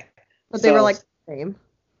 Right. but they were So like the same.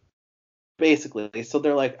 basically, so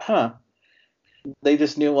they're like, huh. They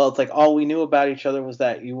just knew. Well, it's like all we knew about each other was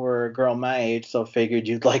that you were a girl my age, so figured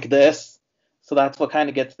you'd like this. So that's what kind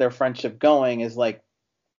of gets their friendship going. Is like,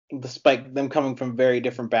 despite them coming from very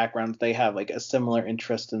different backgrounds, they have like a similar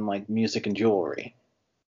interest in like music and jewelry.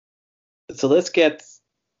 So this gets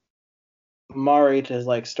Mari to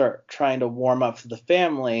like start trying to warm up to the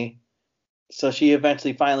family. So she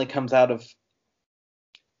eventually finally comes out of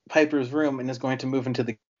Piper's room and is going to move into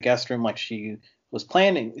the guest room like she was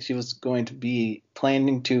planning. She was going to be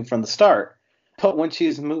planning to from the start. But when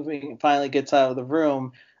she's moving, finally gets out of the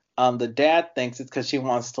room, the dad thinks it's because she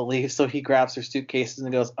wants to leave. So he grabs her suitcases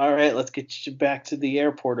and goes, "All right, let's get you back to the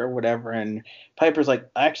airport or whatever." And Piper's like,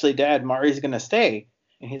 "Actually, Dad, Mari's going to stay."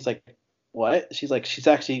 And he's like, "What?" She's like,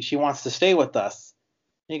 she wants to stay with us."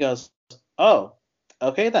 And he goes, "Oh,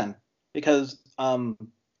 okay then." Because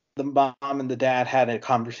the mom and the dad had a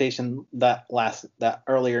conversation that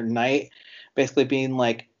earlier night, basically being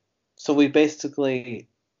like, so we basically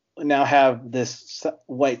now have this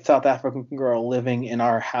white South African girl living in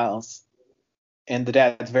our house, and the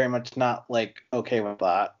dad's very much not like okay with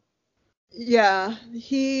that. Yeah,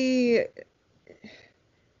 he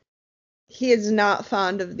is not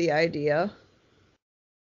fond of the idea.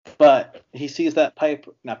 But he sees that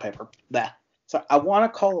Piper, not Piper, that. So I want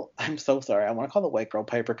to call. I'm so sorry. I want to call the white girl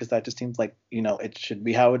Piper because that just seems like it should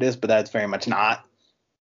be how it is, but that's very much not.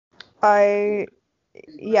 I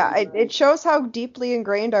Yeah, it shows how deeply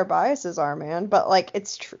ingrained our biases are, man. But like,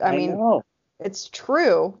 I I mean, know. it's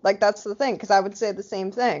true. Like that's the thing, because I would say the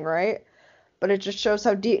same thing, right? But it just shows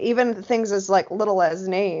how deep, even things as like little as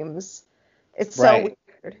names, it's so Right.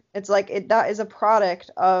 weird. It's like that is a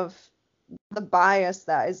product of the bias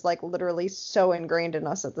that is like literally so ingrained in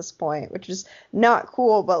us at this point, which is not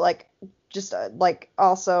cool, but like just like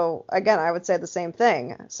also again, I would say the same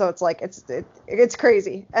thing. So it's like it's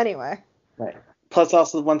crazy. Anyway. Right. Plus,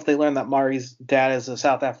 also once they learn that Mari's dad is a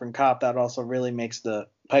South African cop, that also really makes the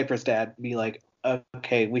Piper's dad be like,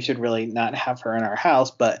 okay, we should really not have her in our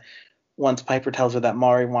house. But once Piper tells her that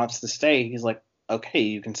Mari wants to stay, he's like, okay,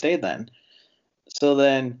 you can stay then. So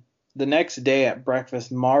then the next day at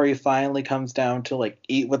breakfast, Mari finally comes down to like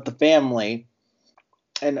eat with the family.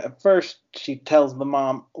 And at first she tells the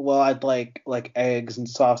mom, well, I'd like eggs and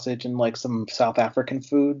sausage and like some South African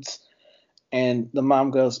foods. And the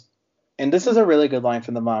mom goes, and this is a really good line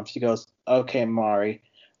from the mom. She goes, "Okay, Mari,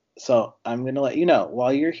 so I'm going to let you know,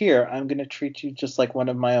 while you're here, I'm going to treat you just like one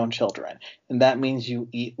of my own children. And that means you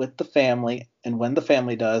eat with the family and when the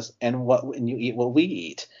family does and you eat what we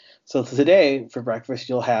eat. So today for breakfast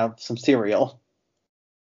you'll have some cereal."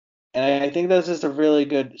 And I think that's just a really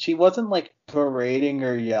good. She wasn't like berating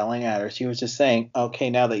or yelling at her. She was just saying,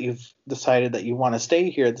 "Okay, now that you've decided that you want to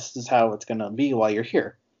stay here, this is how it's going to be while you're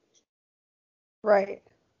here." Right.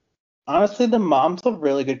 Honestly, the mom's a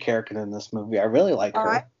really good character in this movie. I really like I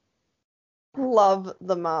her. love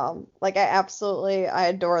the mom. Like I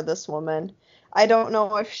adore this woman. I don't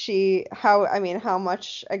know if I mean, how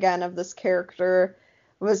much again of this character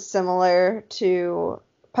was similar to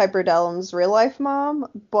Piper Dellum's real life mom,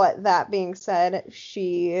 but that being said,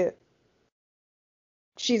 she's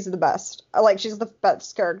the best. Like she's the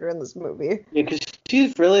best character in this movie. Yeah, because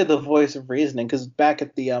she's really the voice of reasoning. Because back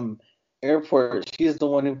at the airport, she's the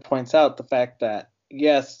one who points out the fact that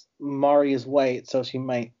yes, Mari is white, so she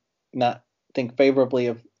might not think favorably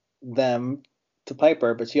of them to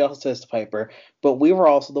Piper, but she also says to Piper, but we were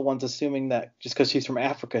also the ones assuming that just because she's from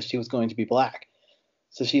Africa, she was going to be black.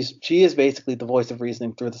 So she is basically the voice of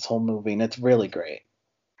reasoning through this whole movie, and it's really great.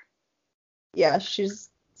 Yeah, she's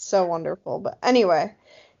so wonderful. But anyway,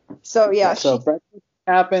 so yeah, So she breakfast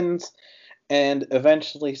happens, and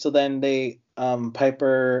eventually, so then they,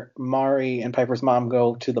 Piper, Mari, and Piper's mom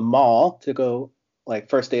go to the mall to go, like,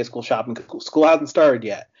 first day of school shopping. School hasn't started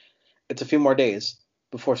yet. It's a few more days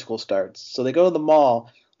before school starts. So they go to the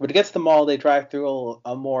mall. But to get to the mall, they drive through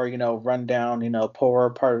a more, rundown, poorer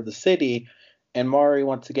part of the city. And Mari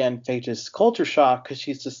once again faces culture shock because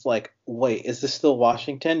she's just like, wait, is this still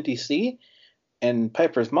Washington, D.C.? And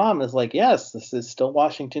Piper's mom is like, yes, this is still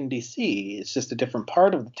Washington, D.C. It's just a different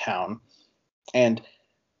part of the town. And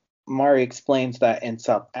Mari explains that in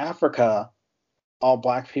South Africa, all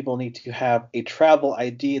black people need to have a travel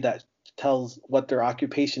ID that tells what their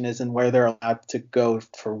occupation is and where they're allowed to go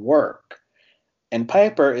for work. And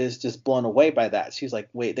Piper is just blown away by that. She's like,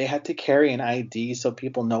 wait, they had to carry an ID so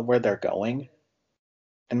people know where they're going?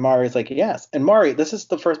 And Mari's like, yes. And Mari, this is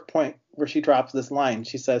the first point where she drops this line.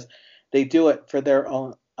 She says, they do it for their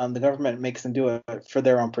own, the government makes them do it for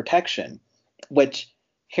their own protection. Which,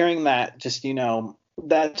 hearing that, just,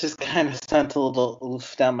 that just kind of sent a little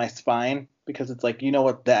oof down my spine because it's like, you know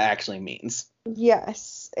what that actually means.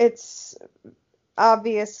 yes, it's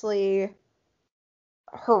obviously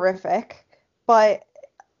horrific, but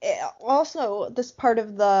also this part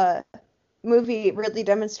of the movie really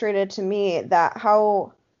demonstrated to me that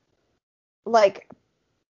how, like,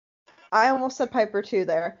 I almost said Piper too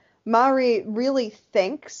there. Mari really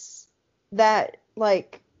thinks that,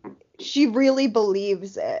 like, she really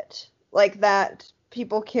believes it. Like, that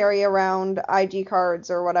people carry around ID cards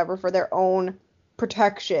or whatever for their own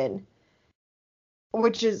protection,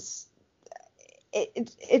 which is,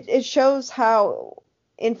 it shows how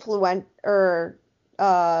influent, or,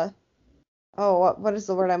 what is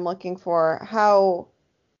the word I'm looking for? How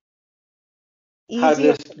How easy,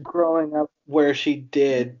 just growing up where she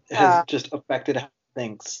did has yeah, just affected how she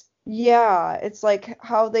thinks. yeah, it's like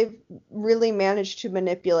how they've really managed to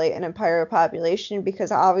manipulate an entire population,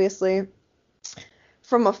 because obviously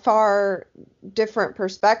from a far different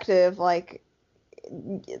perspective, like,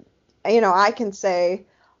 I can say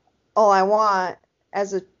all I want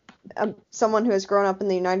as someone who has grown up in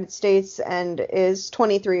the United States and is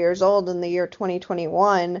 23 years old in the year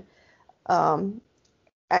 2021, um,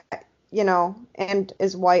 and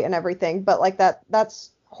is white and everything, but like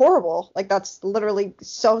that's horrible. Like, that's literally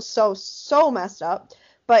so, so, so messed up.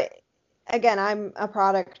 But again,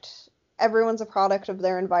 everyone's a product of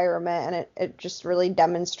their environment, and it just really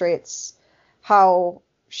demonstrates how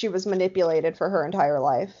she was manipulated for her entire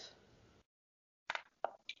life.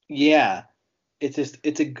 Yeah,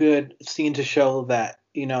 it's a good scene to show that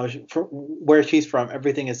from where she's from,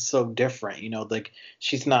 everything is so different. Like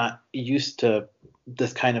she's not used to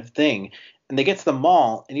this kind of thing. And they get to the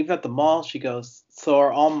mall, and even at the mall, she goes, "So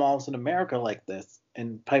are all malls in America like this?"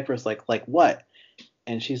 And Piper's like what?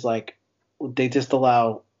 And she's like, "They just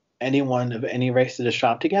allow anyone of any race to just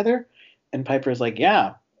shop together." And Piper's like,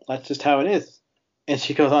 "Yeah, that's just how it is." And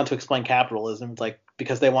she goes on to explain capitalism. It's like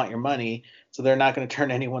because they want your money, so they're not going to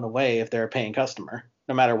turn anyone away if they're a paying customer,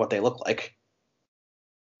 no matter what they look like.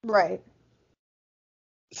 Right.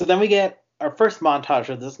 So then we get our first montage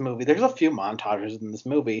of this movie. There's a few montages in this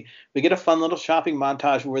movie. We get a fun little shopping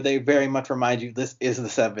montage where they very much remind you this is the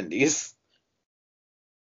 70s.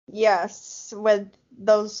 Yes, with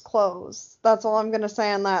those clothes. That's all I'm gonna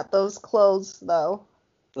say on that. Those clothes, though.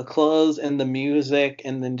 The clothes and the music,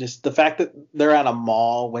 and then just the fact that they're at a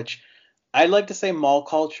mall, which I'd like to say mall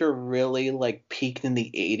culture really like peaked in the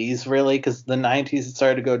 80s, really, because the 90s it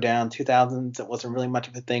started to go down. 2000s it wasn't really much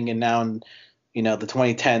of a thing, and now in the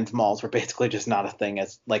 2010s malls were basically just not a thing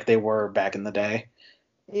as like they were back in the day.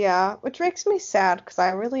 Yeah, which makes me sad because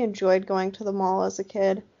I really enjoyed going to the mall as a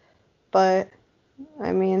kid. But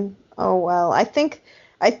I mean, oh well. I think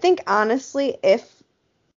honestly,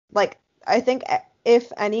 like I think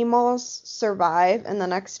if any malls survive in the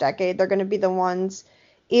next decade, they're going to be the ones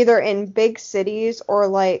either in big cities, or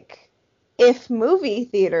like if movie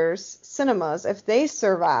theaters, cinemas, if they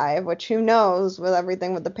survive, which who knows with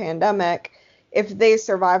everything with the pandemic, if they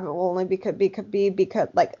survive, it will only be because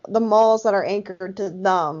like the malls that are anchored to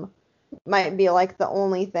them might be like the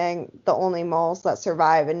only malls that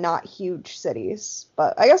survive, and not huge cities.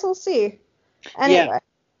 But I guess we'll see. Yeah, Anyway,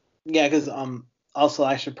 yeah, because also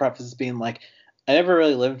I should preface this being like I never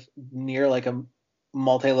really lived near like a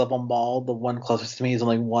multi-level mall. The one closest to me is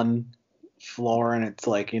only one floor, and it's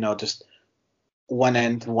like just one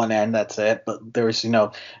end to one end, that's it. But there's,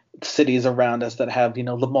 cities around us that have, the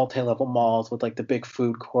multi-level malls with like the big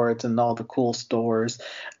food courts and all the cool stores.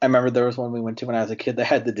 I remember there was one we went to when I was a kid that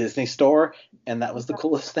had the Disney store, and that was the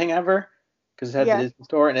coolest thing ever because it had the Yeah. Disney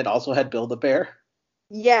store and it also had Build-A-Bear.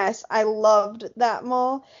 Yes, I loved that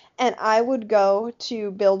mall, and I would go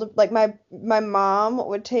to build like my mom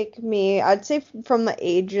would take me, I'd say from the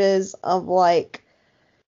ages of like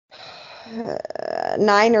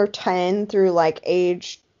 9 or 10 through like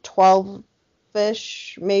age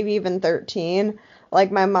 12-ish, maybe even 13.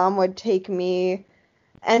 Like my mom would take me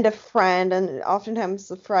and a friend, and oftentimes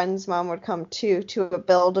the friend's mom would come too, to a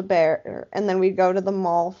Build-A-Bear, and then we'd go to the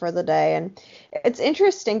mall for the day. And it's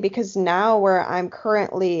interesting because now where I'm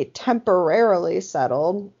currently temporarily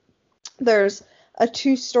settled, there's a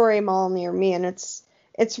two-story mall near me, and it's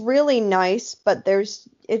really nice, but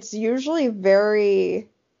it's usually very,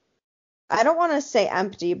 I don't want to say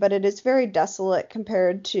empty, but it is very desolate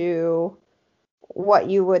compared to what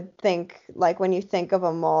you would think, like when you think of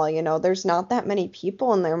a mall, there's not that many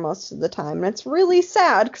people in there most of the time. And it's really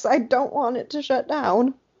sad because I don't want it to shut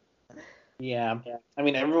down. Yeah. I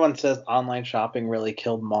mean, everyone says online shopping really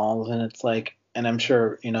killed malls, and it's like, and I'm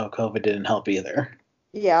sure, COVID didn't help either.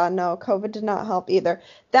 Yeah, no, COVID did not help either.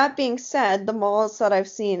 That being said, the malls that I've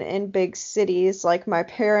seen in big cities, like my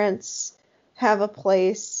parents have a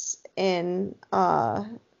place in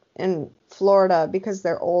Florida because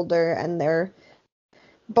they're older and they're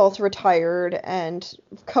both retired, and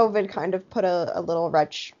COVID kind of put a little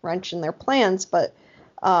wrench in their plans, but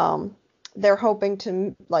they're hoping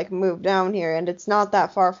to like move down here, and it's not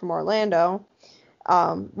that far from Orlando.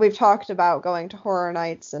 We've talked about going to Horror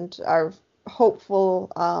Nights and are hopeful,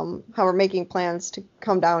 how we're making plans to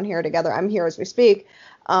come down here together. I'm here as we speak,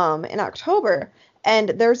 in October. And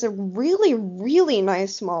there's a really, really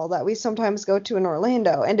nice mall that we sometimes go to in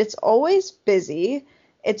Orlando, and it's always busy.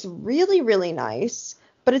 It's really, really nice,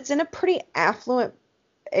 but it's in a pretty affluent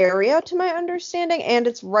area to my understanding, and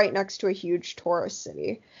it's right next to a huge tourist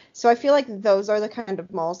city. So I feel like those are the kind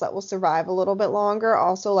of malls that will survive a little bit longer.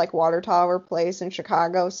 Also like Water Tower Place in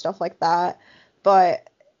Chicago, stuff like that. But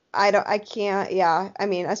I can't, yeah. I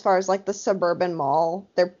mean, as far as like the suburban mall,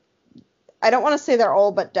 I don't want to say they're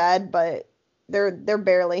all but dead, but they're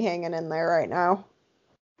barely hanging in there right now.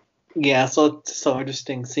 Yeah, so it's so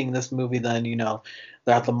interesting seeing this movie then,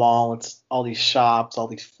 they're at the mall, it's all these shops, all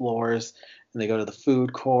these floors, and they go to the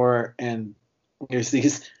food court, and there's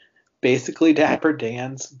these basically Dapper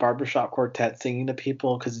Dan's barbershop quartet singing to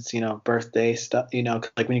people because it's, birthday stuff,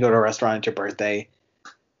 like when you go to a restaurant, it's your birthday,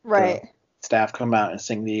 the Right. staff come out and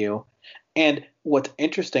sing to you. And what's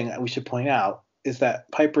interesting, we should point out, is that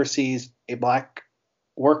Piper sees a black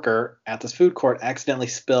worker at this food court accidentally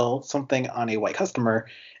spill something on a white customer,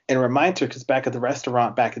 and reminds her, because back at the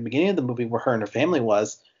restaurant back at the beginning of the movie where her and her family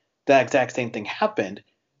was, that exact same thing happened.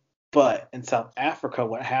 But in South Africa,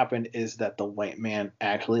 what happened is that the white man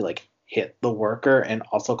actually like hit the worker and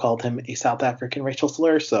also called him a South African racial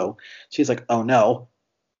slur. So she's like, oh no.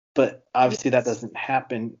 But obviously that Yes. doesn't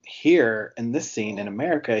happen here in this scene in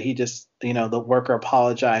America. He just, the worker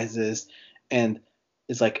apologizes and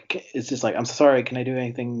is like, it's just like, I'm sorry. Can I do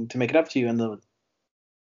anything to make it up to you?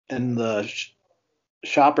 And the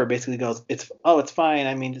shopper basically goes, it's fine.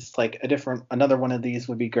 I mean, it's like another one of these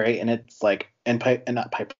would be great. And it's like, and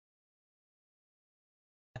not Piper.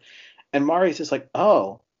 And Mari's just like,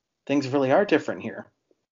 oh, things really are different here.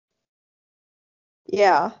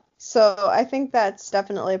 Yeah. So I think that's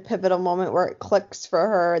definitely a pivotal moment where it clicks for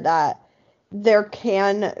her that there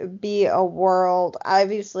can be a world,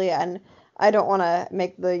 obviously, and I don't want to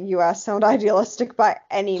make the US sound idealistic by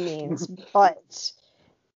any means, but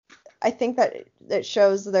I think that it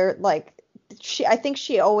shows there like I think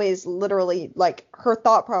she always literally like her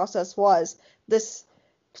thought process was this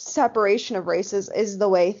separation of races is the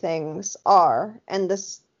way things are, and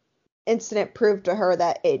this incident proved to her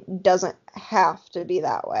that it doesn't have to be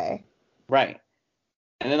that way. Right.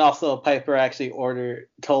 And then also Piper actually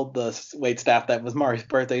told the wait staff that it was Mari's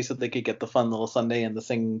birthday so they could get the fun little Sunday and the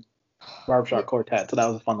sing barbershop quartet. So that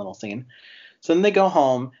was a fun little scene. So then they go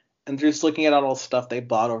home and they're just looking at all the stuff they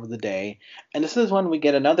bought over the day. And this is when we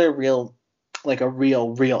get another real, like a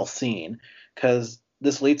real scene. Because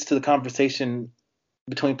this leads to the conversation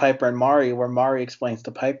between Piper and Mari, where Mari explains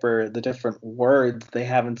to Piper the different words they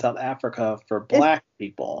have in South Africa for Is black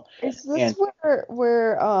people. is this And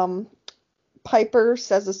where Piper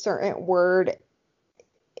says a certain word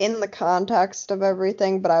in the context of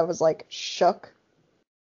everything, but I was like shook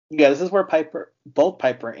yeah, this is where both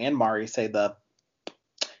Piper and Mari say the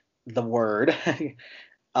word.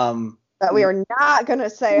 um, that we are not gonna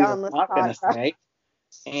say we are on this not gonna podcast. say,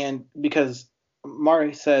 and because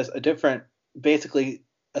Mari says basically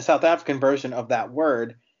a South African version of that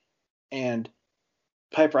word, and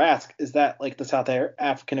Piper asks, "Is that like the South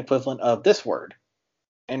African equivalent of this word?"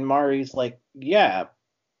 And Mari's like, "Yeah,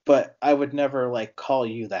 but I would never like call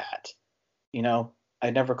you that. You know,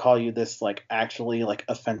 I'd never call you this like actually like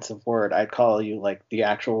offensive word. I'd call you like the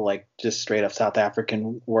actual like just straight up South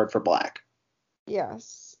African word for black."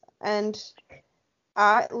 Yes. And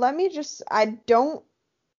I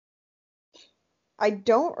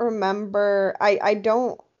don't remember. I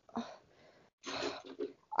don't.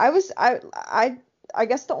 I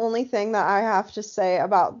guess the only thing that I have to say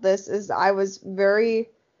about this is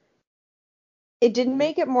it didn't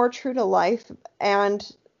make it more true to life,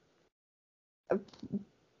 and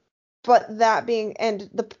but that being and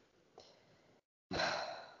the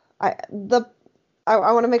I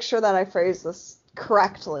want to make sure that I phrase this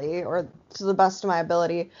correctly or to the best of my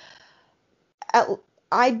ability.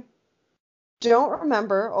 I don't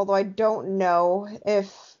remember, although I don't know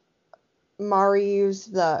if Mari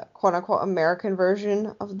used the quote unquote American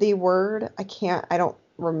version of the word. I don't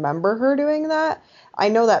remember her doing that. I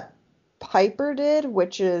know that Piper did,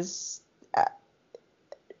 which is,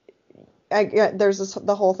 there's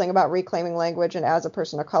the whole thing about reclaiming language, and as a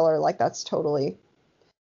person of color, like that's totally,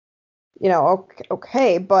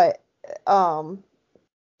 okay, but I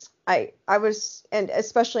was, and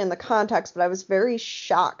especially in the context, but I was very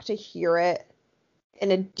shocked to hear it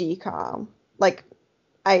in a DCOM. Like,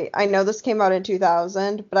 I know this came out in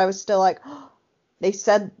 2000, but I was still like, they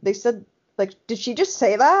said, like, did she just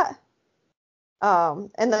say that?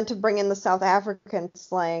 And then to bring in the South African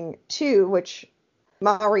slang too, which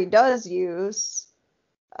Maori does use,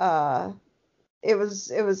 uh, it was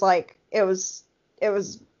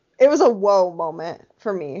a whoa moment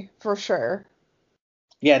for me, for sure.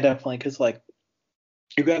 Yeah, definitely, because like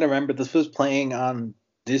you got to remember this was playing on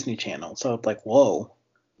Disney Channel, so it's like whoa.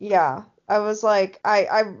 Yeah, I was like,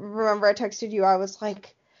 I remember I texted you, I was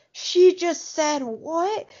like, she just said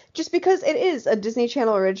what? Just because it is a Disney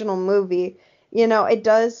Channel original movie, it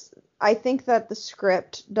does, I think that the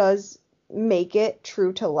script does make it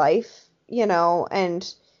true to life,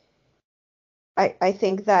 and I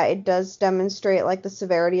think that it does demonstrate like the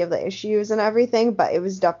severity of the issues and everything, but it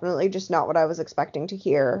was definitely just not what I was expecting to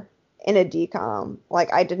hear in a DCOM.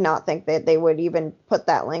 Like, I did not think that they would even put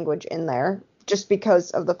that language in there just because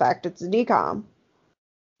of the fact it's a DCOM.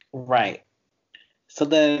 Right. So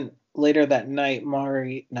then later that night,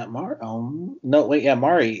 Mari, not Mar, no, wait, yeah,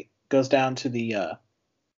 Mari goes down to the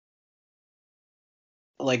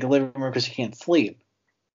like living room because she can't sleep,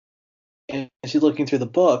 and she's looking through the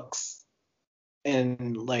books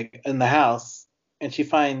in like in the house, and she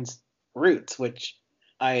finds Roots, which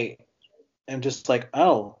I am just like,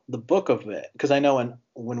 oh, the book of it, because I know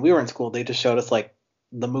when we were in school they just showed us like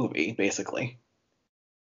the movie basically.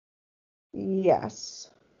 Yes.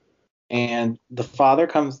 And the father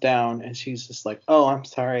comes down and she's just like, "Oh, I'm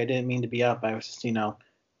sorry. I didn't mean to be up. I was just,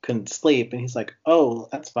 couldn't sleep." And he's like, "Oh,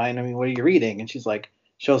 that's fine. I mean, what are you reading?" And she's like,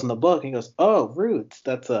 shows him the book. And he goes, "Oh, Roots.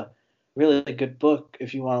 That's a really good book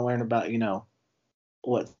if you want to learn about,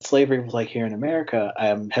 what slavery was like here in America.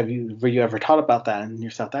 Were you ever taught about that in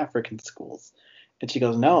your South African schools?" And she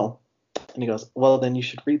goes, "No." And he goes, "Well, then you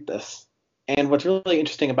should read this." And what's really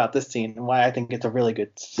interesting about this scene and why I think it's a really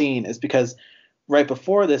good scene is because right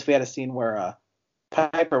before this, we had a scene where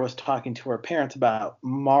Piper was talking to her parents about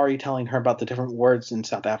Mari telling her about the different words in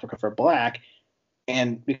South Africa for black.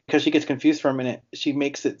 And because she gets confused for a minute, she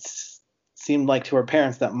makes it seem like to her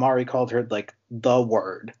parents that Mari called her like the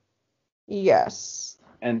word. Yes.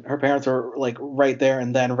 And her parents were like right there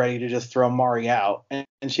and then ready to just throw Mari out. And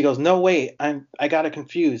she goes, "No, wait, I got it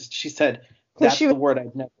confused. She said, Because that's the word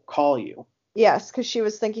I'd never call you." yes, because she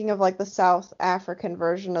was thinking of like the South African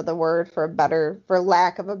version of the word for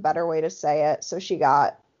lack of a better way to say it. So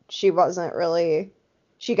she wasn't really,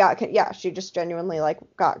 she just genuinely like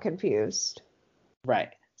got confused. Right.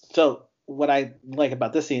 So what I like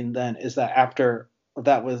about this scene then is that after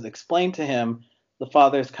that was explained to him, the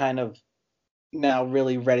father's kind of now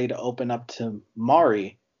really ready to open up to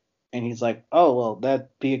Mari, and he's like, "Oh, well, that'd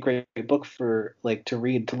be a great book for like to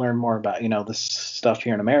read to learn more about, this stuff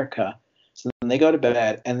here in America." So then they go to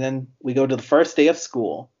bed, and then we go to the first day of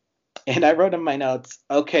school. And I wrote in my notes,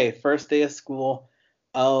 "Okay, first day of school.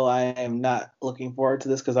 Oh, I am not looking forward to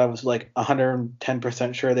this," because I was like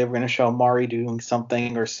 110% sure they were going to show Mari doing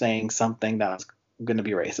something or saying something that was going to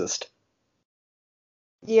be racist.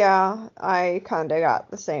 Yeah, I kind of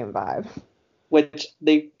got the same vibe. Which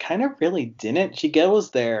they kind of really didn't. She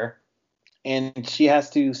goes there and she has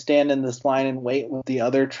to stand in this line and wait with the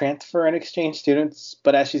other transfer and exchange students.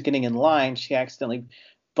 But as she's getting in line, she accidentally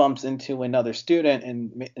bumps into another student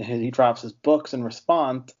and he drops his books in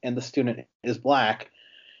response, and the student is black,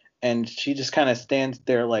 and she just kind of stands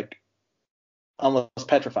there like almost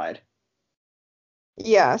petrified.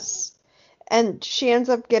 Yes. And she ends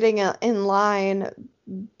up getting in line.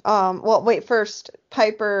 Well, wait, first,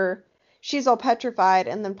 Piper, she's all petrified,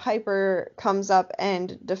 and then Piper comes up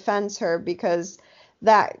and defends her because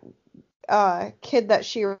that kid that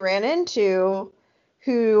she ran into,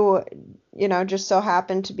 who, just so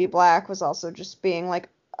happened to be black, was also just being like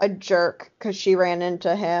a jerk because she ran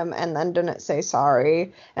into him and then didn't say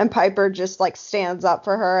sorry. And Piper just like stands up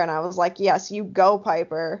for her, and I was like, yes, you go,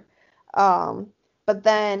 Piper. But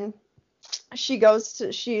then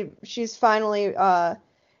she's finally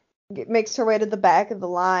makes her way to the back of the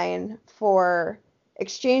line for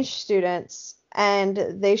exchange students, and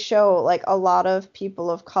they show like a lot of people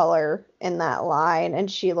of color in that line, and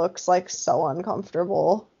she looks like so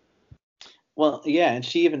uncomfortable. Well, yeah, and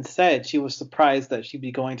she even said she was surprised that she'd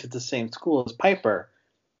be going to the same school as Piper,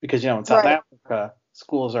 because in South Right, Africa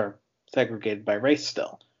schools are segregated by race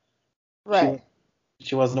still. She right.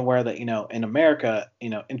 she wasn't aware that in America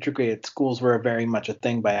integrated schools were very much a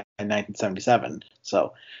thing by 1977.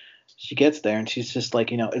 So she gets there and she's just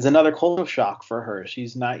like it's another cultural shock for her.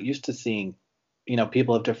 She's not used to seeing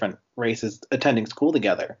people of different races attending school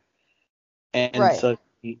together, and Right. so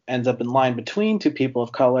she ends up in line between two people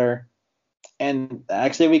of color. And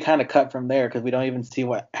actually, we kind of cut from there because we don't even see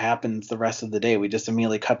what happens the rest of the day. We just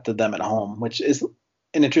immediately cut to them at home, which is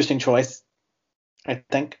an interesting choice, I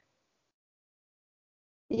think.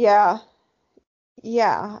 Yeah.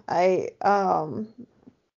 Yeah.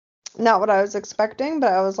 Not what I was expecting,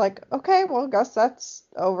 but I was like, okay, well, I guess that's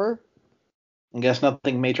over. I guess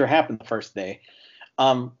nothing major happened the first day.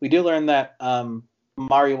 We do learn that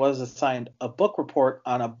Mari was assigned a book report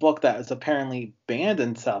on a book that is apparently banned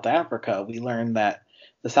in South Africa. We learned that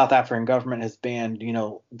the South African government has banned,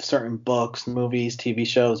 certain books, movies, TV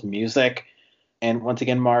shows, music. And once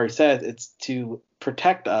again, Mari says it's to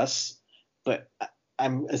protect us, but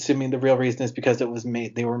I'm assuming the real reason is because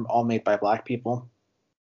they were all made by black people.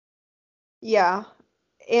 Yeah.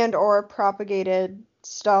 And or propagated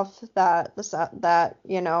stuff that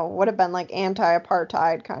would have been like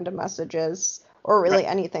anti-apartheid kind of messages, or Right. really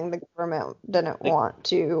anything the government didn't Like, want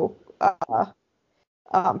to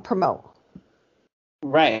promote.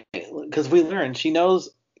 right. Because we learned she knows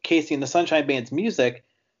Casey and the Sunshine Band's music,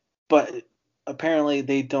 but apparently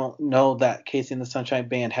they don't know that Casey and the Sunshine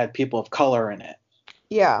Band had people of color in it.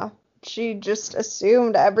 Yeah, she just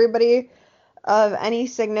assumed everybody of any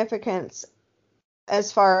significance,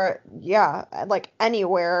 as far, yeah, like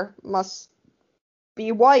anywhere, must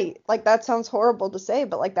be white. Like that sounds horrible to say,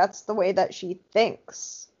 but like that's the way that she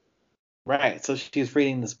thinks. Right. So she's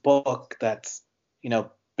reading this book that's,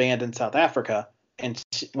 banned in South Africa. And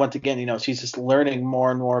once again, she's just learning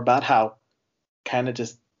more and more about how kind of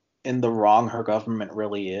just in the wrong her government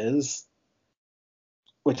really is,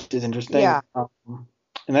 which is interesting. Yeah.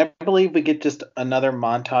 And I believe we get just another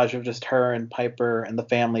montage of just her and Piper and the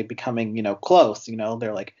family becoming, close.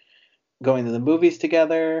 They're like going to the movies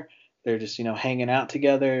together. They're just, hanging out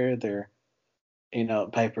together. They're,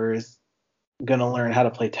 Piper's gonna learn how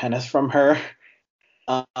to play tennis from her.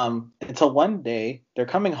 Until one day they're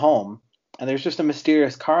coming home and there's just a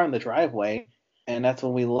mysterious car in the driveway, and that's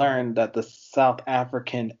when we learn that the South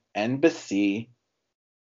African embassy,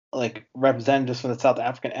 like representatives from the South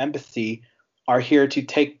African embassy, are here to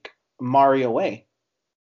take Mari away.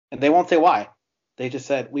 And they won't say why. They just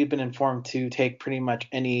said we've been informed to take pretty much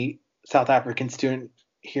any South African student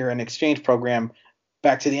here in exchange program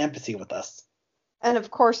back to the embassy with us. And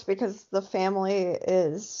of course, because the family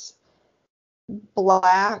is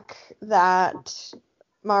black that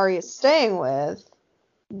Mari is staying with,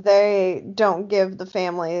 they don't give the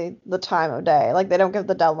family the time of day. Like they don't give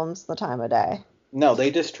the Dellums the time of day. No,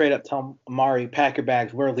 they just straight up tell Mari, pack your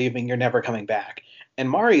bags, we're leaving, you're never coming back. And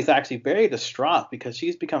Mari is actually very distraught because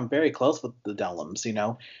she's become very close with the Dellums.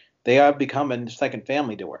 They have become a second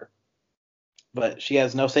family to her. But she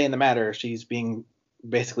has no say in the matter. She's being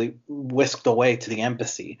basically whisked away to the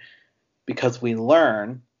embassy because we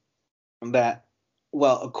learn that,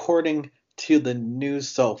 well, according to the news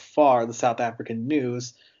so far, the South African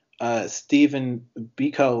news, Stephen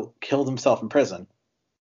Biko killed himself in prison.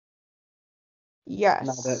 Now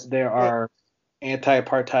that Yes. there are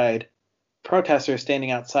anti-apartheid protesters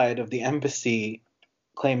standing outside of the embassy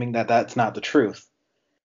claiming that that's not the truth.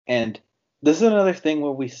 And this is another thing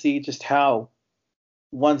where we see just how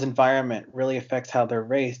one's environment really affects how they're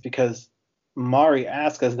raised, because Mari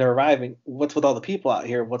asks as they're arriving, what's with all the people out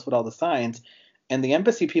here? What's with all the signs? And the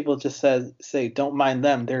embassy people just say, don't mind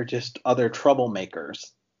them. They're just other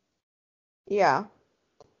troublemakers. Yeah.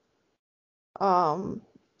 Um,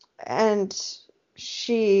 and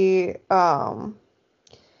she, yeah.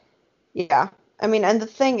 I mean, and the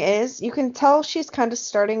thing is, you can tell she's kind of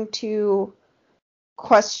starting to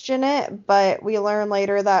question it, but we learn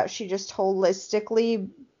later that she just holistically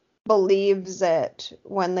believes it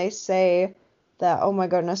when they say that, oh my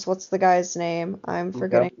goodness, what's the guy's name? I'm Yep.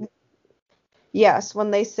 forgetting. Yes, when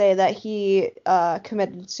they say that he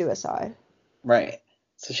committed suicide. Right.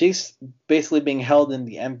 So she's basically being held in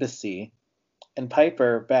the embassy, and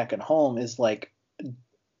Piper back at home is like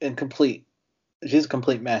in complete. She's a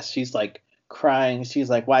complete mess. She's like crying. She's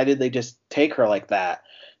like, why did they just take her like that?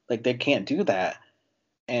 Like they can't do that.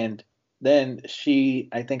 And then she,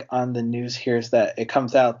 I think, on the news hears that it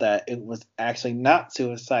comes out that it was actually not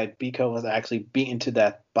suicide. Biko was actually beaten to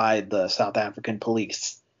death by the South African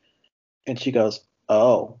police. And she goes,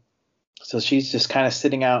 oh. So she's just kind of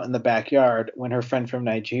sitting out in the backyard when her friend from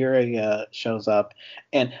Nigeria shows up.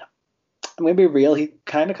 And I'm gonna be real, he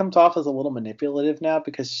kind of comes off as a little manipulative now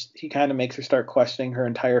because he kind of makes her start questioning her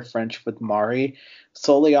entire friendship with Mari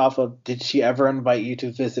solely off of did she ever invite you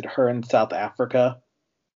to visit her in South Africa?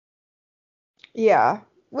 Yeah,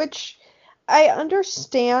 which I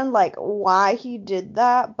understand like why he did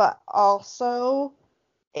that, but also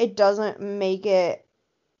it doesn't make it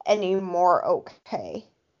any more okay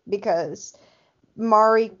because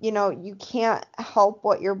Mari, you can't help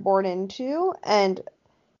what you're born into, and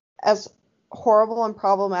as horrible and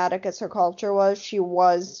problematic as her culture was, she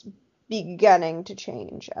was beginning to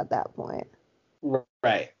change at that point.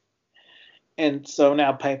 Right. And so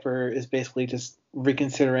now Piper is basically just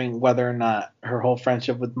reconsidering whether or not her whole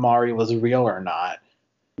friendship with Mari was real or not.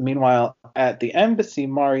 Meanwhile, at the embassy,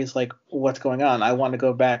 Mari's like, what's going on? I want to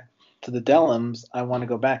go back to the Dellums. I want to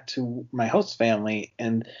go back to my host family.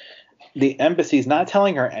 And the embassy's not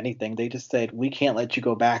telling her anything. They just said, we can't let you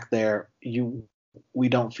go back there. We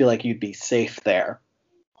don't feel like you'd be safe there.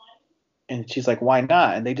 And she's like, why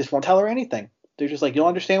not? And they just won't tell her anything. They're just like, you'll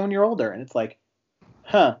understand when you're older. And it's like,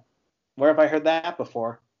 huh, where have I heard that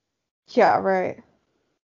before? Yeah, right.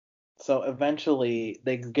 So eventually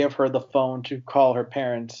they give her the phone to call her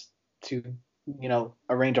parents to,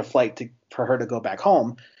 arrange a flight for her to go back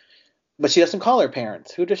home. But she doesn't call her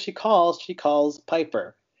parents. Who does she call? She calls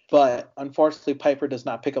Piper. But unfortunately, Piper does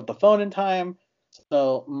not pick up the phone in time.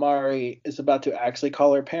 So Mari is about to actually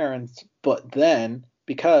call her parents. But then,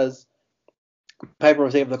 because Piper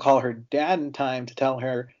was able to call her dad in time to tell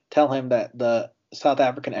him that the South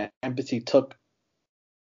African embassy took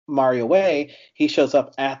Mari away, he shows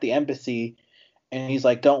up at the embassy and he's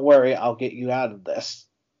like, "Don't worry, I'll get you out of this."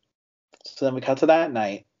 So then we cut to that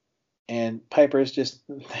night, and Piper's just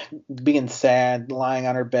being sad, lying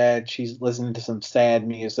on her bed. She's listening to some sad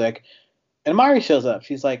music, and Mari shows up.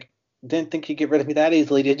 She's like, "Didn't think you'd get rid of me that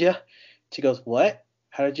easily, did you?" She goes, "What?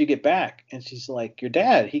 How did you get back?" And she's like, "Your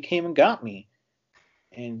dad, he came and got me."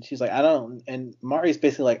 And she's like, "I don't." And Mari's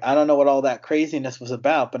basically like, "I don't know what all that craziness was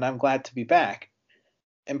about, but I'm glad to be back."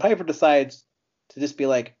 And Piper decides to just be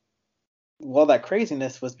like, well, that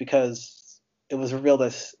craziness was because it was revealed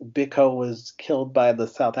that Biko was killed by the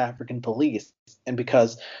South African police, and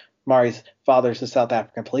because Mari's father's a South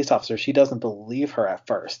African police officer, she doesn't believe her at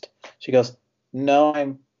first. She goes, "No,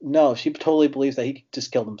 I'm no." She totally believes that he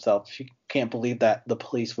just killed himself. She can't believe that the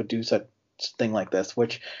police would do such thing like this.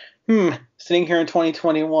 Which, sitting here in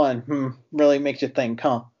 2021, really makes you think,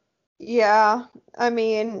 huh? Yeah, I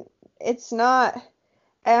mean, it's not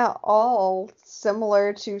at all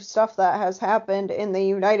similar to stuff that has happened in the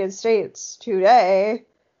United States today.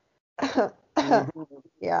 Mm-hmm.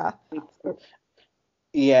 Yeah,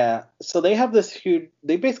 Yeah, so they have this huge.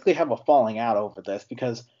 They basically have a falling out over this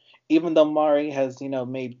because even though Mari has,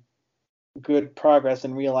 made good progress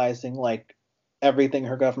in realizing like everything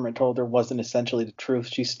her government told her wasn't essentially the truth,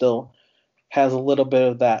 she still has a little bit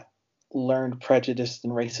of that learned prejudice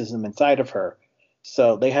and racism inside of her.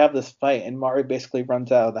 So they have this fight, and Mari basically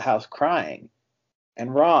runs out of the house crying.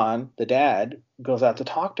 And Ron, the dad, goes out to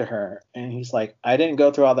talk to her, and he's like, "I didn't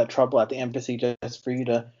go through all that trouble at the embassy just for you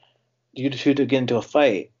two to get into a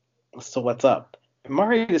fight. So what's up?" And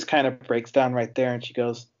Mari just kind of breaks down right there, and she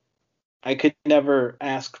goes, "I could never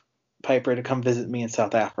ask Piper to come visit me in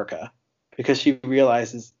South Africa because she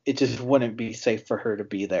realizes it just wouldn't be safe for her to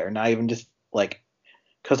be there. Not even just like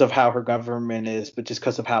because of how her government is, but just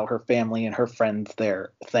because of how her family and her friends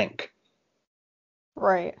there think."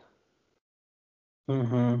 right.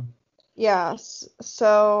 Mm-hmm. Yes.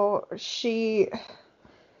 So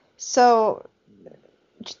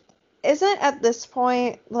isn't at this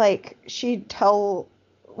point like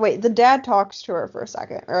wait, the dad talks to her for a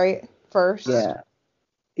second, right? First. Yeah.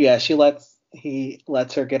 Yeah. She lets he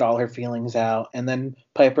lets her get all her feelings out, and then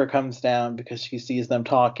Piper comes down because she sees them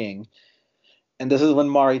talking. And this is when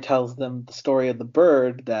Mari tells them the story of the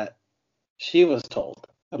bird that she was told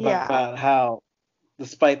Yeah. about how,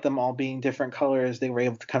 despite them all being different colors, they were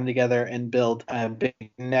able to come together and build a big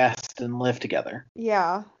nest and live together.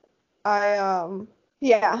 Yeah. I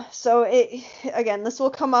yeah, so it again, this will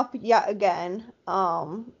come up yet again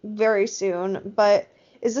very soon, but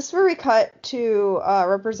is this where we cut to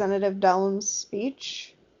Representative Dellum's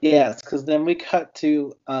speech? Yes, because then we cut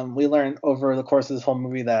to we learn over the course of this whole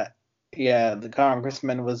movie that the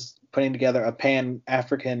congressman was putting together a Pan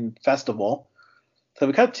African festival. So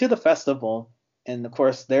we cut to the festival, and of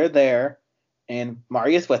course they're there, and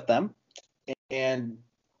Mari is with them, and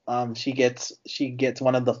she gets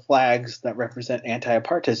one of the flags that represent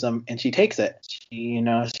anti-apartheid, and she takes it.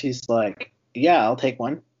 She's like, yeah, I'll take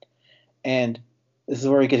one. And this is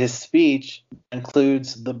where we get his speech,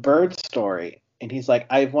 includes the bird story. And he's like,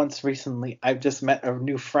 I've just met a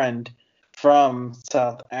new friend from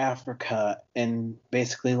South Africa, and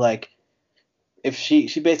basically like, if she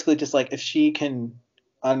basically just like, if she can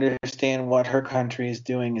understand what her country is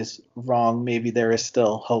doing is wrong, maybe there is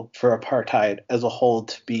still hope for apartheid as a whole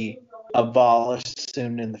to be abolished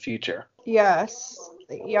soon in the future. Yes.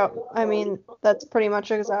 Yep. I mean, that's pretty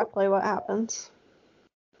much exactly what happens.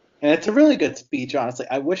 And it's a really good speech, honestly.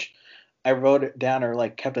 I wish I wrote it down or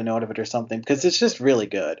like kept a note of it or something, because it's just really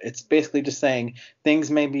good. It's basically just saying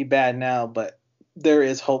things may be bad now, but there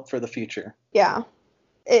is hope for the future. Yeah.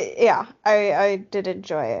 Yeah, I did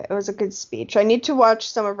enjoy it. It was a good speech. I need to watch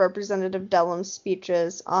some of Representative Dellum's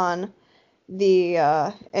speeches on the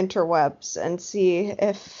interwebs and see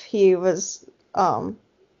if he was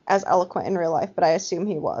as eloquent in real life, but I assume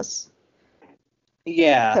he was.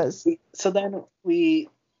 Yeah. Because, So then we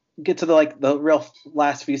get to the real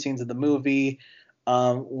last few scenes of the movie.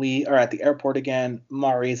 We are at the airport again.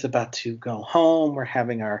 Mari's about to go home. We're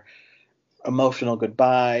having our emotional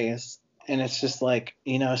goodbyes. And it's just like,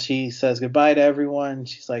 she says goodbye to everyone.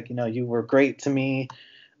 She's like, you were great to me.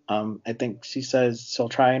 I think she says she'll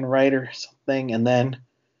try and write or something. And then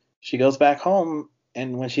she goes back home.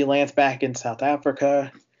 And when she lands back in South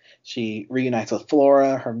Africa, she reunites with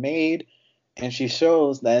Flora, her maid. And she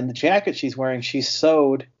shows that in the jacket she's wearing, she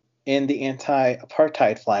sewed in the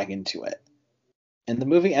anti-apartheid flag into it. And the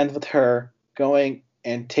movie ends with her going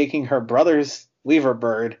and taking her brother's Weaver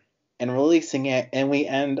bird and releasing it, and we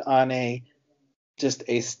end on a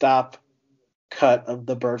stop cut of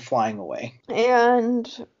the bird flying away.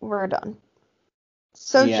 and we're done.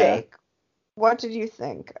 So, Yeah. Jake, what did you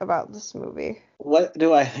think about this movie? What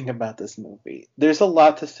do I think about this movie? There's a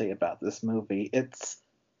lot to say about this movie. It's,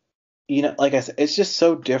 like I said, it's just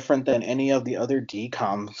so different than any of the other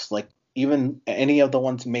DComs, like even any of the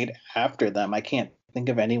ones made after them. I can't think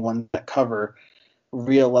of anyone that cover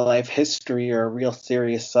real life history or a real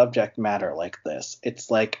serious subject matter like this. It's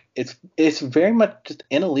like it's very much just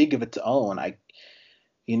in a league of its own.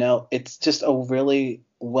 It's just a really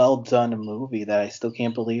well done movie that I still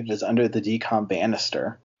can't believe is under the DCOM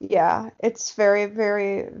banister. Yeah, it's very,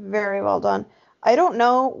 very, very well done. I don't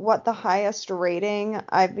know what the highest rating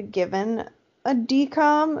I've given a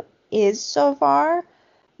DCOM is so far,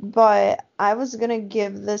 but I was gonna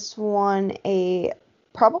give this one a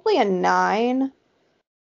probably a 9.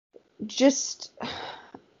 Just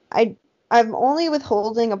I I'm only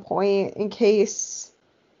withholding a point in case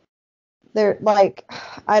they're like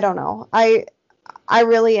I don't know. I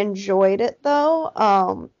really enjoyed it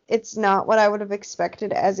though. It's not what I would have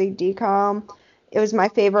expected as a DCOM. It was my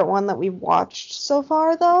favorite one that we've watched so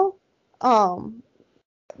far though. Um,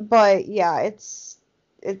 but yeah, it's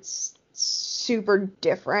super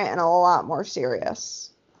different and a lot more serious.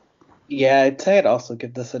 Yeah, I'd say I'd also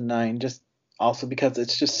give this a 9, just also because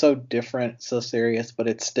it's just so different, so serious, but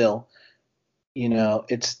it's still,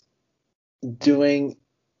 it's doing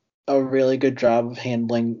a really good job of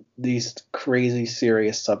handling these crazy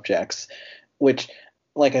serious subjects, which,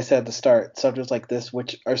 like I said at the start, subjects like this,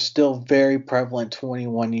 which are still very prevalent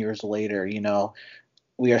 21 years later,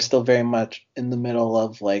 we are still very much in the middle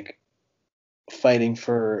of like fighting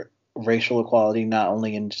for racial equality, not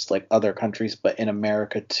only in just like other countries, but in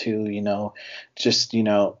America too, just,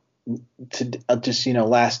 to just,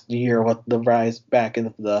 last year with the rise back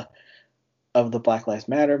in of the Black Lives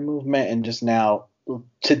Matter movement, and just now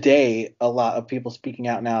today a lot of people speaking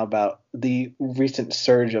out now about the recent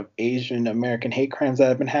surge of Asian American hate crimes that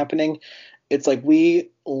have been happening. It's like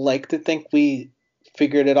we like to think we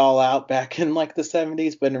figured it all out back in like the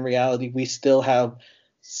 70s, but in reality we still have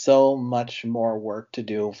so much more work to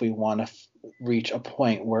do if we want to reach a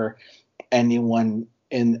point where anyone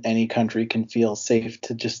in any country can feel safe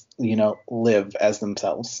to just, live as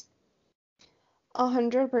themselves.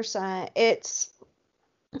 100%.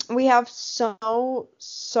 We have so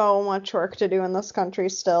much work to do in this country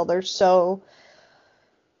still. It's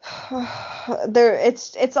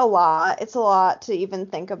a lot. It's a lot to even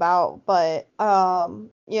think about, but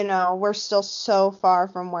we're still so far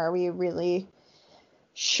from where we really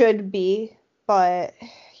should be. But,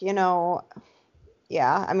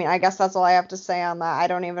 yeah, I mean, I guess that's all I have to say on that. I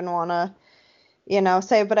don't even want to,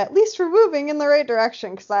 say, but at least we're moving in the right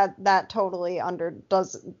direction, because that totally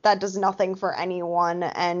does nothing for anyone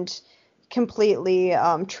and completely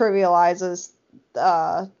trivializes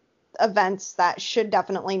events that should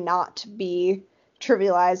definitely not be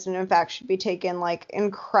trivialized, and in fact should be taken like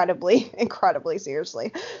incredibly incredibly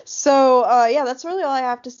seriously. So yeah, that's really all I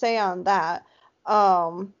have to say on that.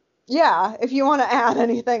 Yeah, if you want to add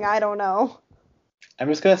anything, I don't know. I'm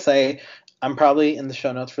just gonna say I'm probably in the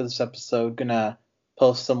show notes for this episode gonna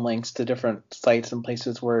post some links to different sites and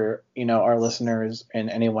places where our listeners and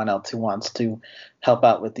anyone else who wants to help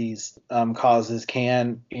out with these causes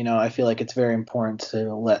can. I feel like it's very important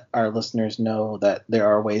to let our listeners know that there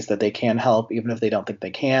are ways that they can help, even if they don't think they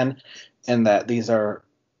can, and that these are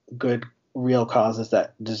good, real causes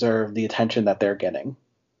that deserve the attention that they're getting.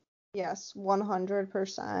 Yes,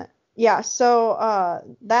 100%. Yeah, so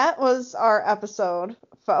that was our episode,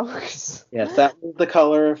 folks. Yes, that was The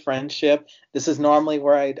Color of Friendship. This is normally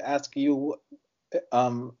where I'd ask you,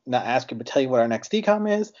 not ask you, but tell you what our next decom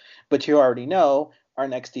is. But you already know our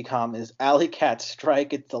next decom is Alley Cat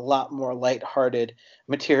Strike. It's a lot more lighthearted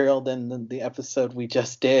material than the episode we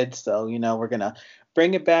just did. So, we're going to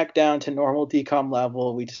bring it back down to normal decom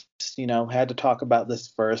level. We just, had to talk about this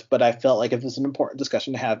first, but I felt like it was an important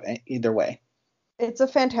discussion to have either way. It's a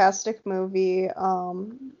fantastic movie.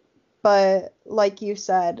 But like you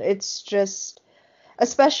said, it's just,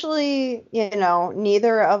 especially,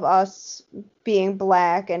 neither of us being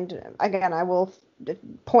black, and again, I will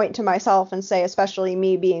point to myself and say, especially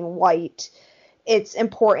me being white, it's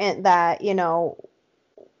important that,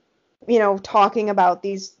 talking about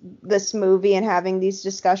this movie and having these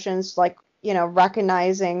discussions, like,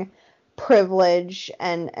 recognizing privilege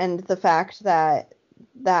and the fact that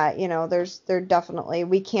there definitely,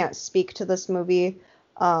 we can't speak to this movie,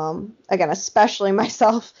 again, especially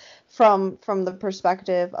myself, from the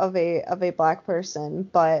perspective of a black person,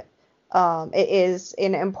 but it is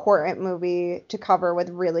an important movie to cover with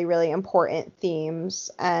really, really important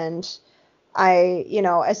themes. And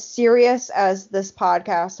as serious as this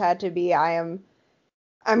podcast had to be, I'm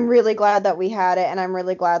really glad that we had it, and I'm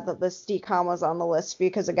really glad that this decom was on the list,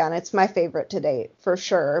 because again, it's my favorite to date for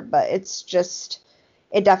sure, but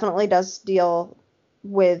it definitely does deal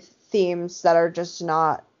with themes that are just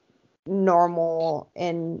not normal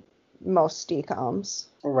in most decoms.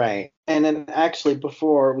 Right. And then actually,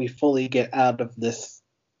 before we fully get out of this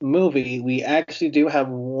movie, we actually do have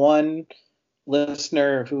one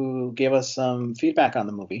listener who gave us some feedback on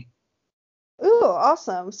the movie. Ooh,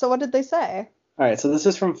 awesome. So what did they say? All right. So this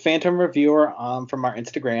is from Phantom Reviewer from our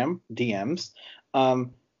Instagram DMs.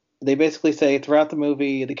 They basically say throughout the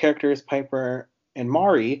movie, the characters Piper and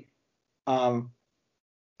Mari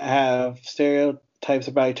have stereotypes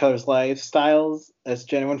about each other's lifestyles as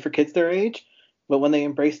genuine for kids their age. But when they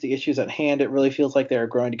embrace the issues at hand, it really feels like they are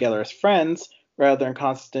growing together as friends rather than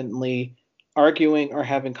constantly arguing or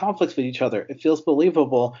having conflicts with each other. It feels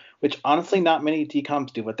believable, which honestly not many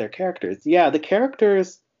DComs do with their characters. Yeah, the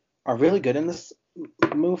characters are really good in this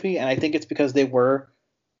movie, and I think it's because they were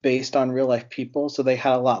based on real life people, so they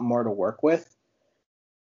had a lot more to work with.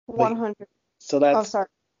 100. So that's. Oh, sorry.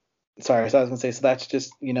 Sorry, so I was gonna say, so that's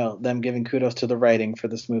just them giving kudos to the writing for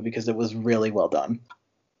this movie because it was really well done.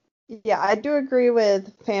 Yeah, I do agree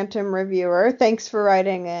with Phantom Reviewer. Thanks for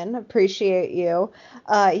writing in. Appreciate you.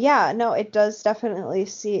 Yeah, no, it does definitely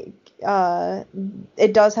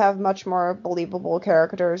it does have much more believable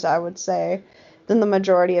characters, I would say, than the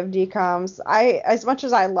majority of DComs. As much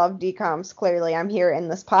as I love DComs, clearly I'm here in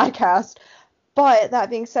this podcast. But that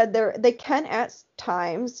being said, they can at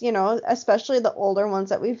times, especially the older ones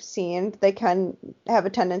that we've seen, they can have a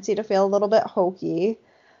tendency to feel a little bit hokey,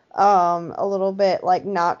 a little bit like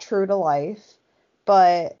not true to life.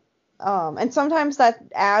 But and sometimes that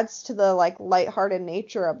adds to the like lighthearted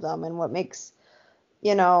nature of them and what makes,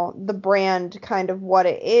 the brand kind of what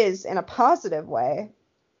it is in a positive way.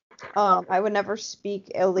 I would never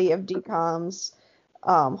speak illy of DComs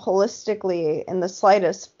holistically in the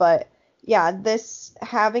slightest, but yeah, this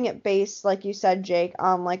having it based, like you said, Jake,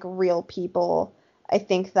 on like real people, I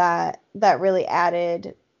think that really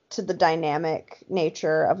added to the dynamic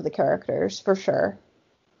nature of the characters for sure.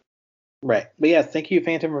 Right. But yeah, thank you,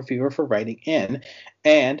 Phantom Reviewer, for writing in.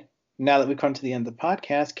 And now that we've come to the end of the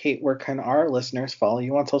podcast, Kate, where can our listeners follow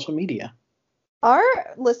you on social media? Our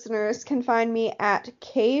listeners can find me at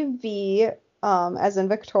KV, as in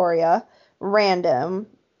Victoria, random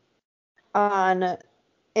on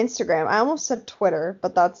Instagram. I almost said Twitter,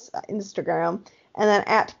 but that's Instagram. And then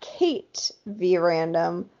at Kate V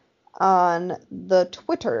Random on the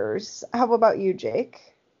Twitters. How about you, Jake?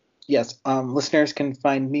 Yes, listeners can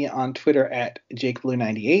find me on Twitter at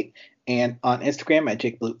JakeBlue98 and on Instagram at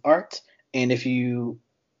JakeBlueArt. And if you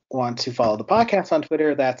want to follow the podcast on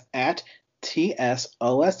Twitter, that's at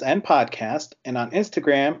TSOSN Podcast, and on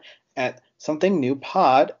Instagram at Something New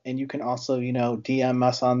Pod. And you can also, DM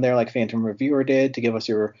us on there like Phantom Reviewer did to give us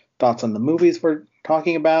your thoughts on the movies we're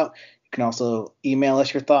talking about. You can also email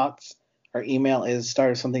us your thoughts. Our email is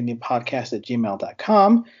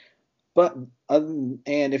startorsomethingNewPodcast@gmail.com. But and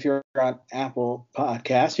if you're on Apple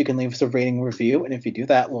Podcasts, you can leave us a rating review, and if you do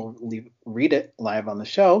that, we'll read it live on the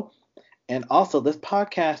show. And also, this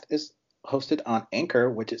podcast is hosted on Anchor,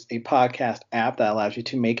 which is a podcast app that allows you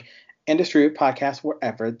to make industry podcasts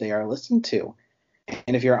wherever they are listened to.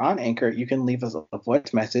 And if you're on Anchor, you can leave us a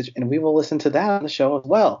voice message, and we will listen to that on the show as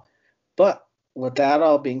well. But with that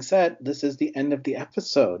all being said, this is the end of the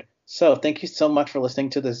episode. So thank you so much for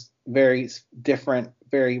listening to this very different,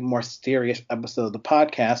 very more serious episode of the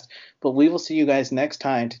podcast. But we will see you guys next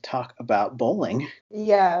time to talk about bowling.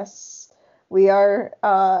 Yes, we are.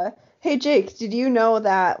 Hey, Jake, did you know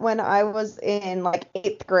that when I was in like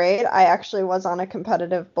eighth grade, I actually was on a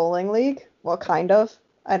competitive bowling league? Well, kind of.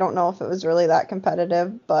 I don't know if it was really that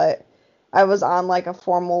competitive, but I was on like a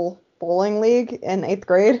formal bowling league in eighth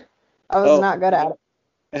grade. I was Oh, not good at it.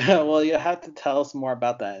 well, you'll have to tell us more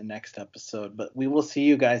about that in next episode. But we will see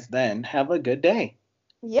you guys then. Have a good day.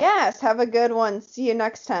 Yes, have a good one. See you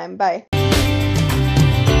next time. Bye.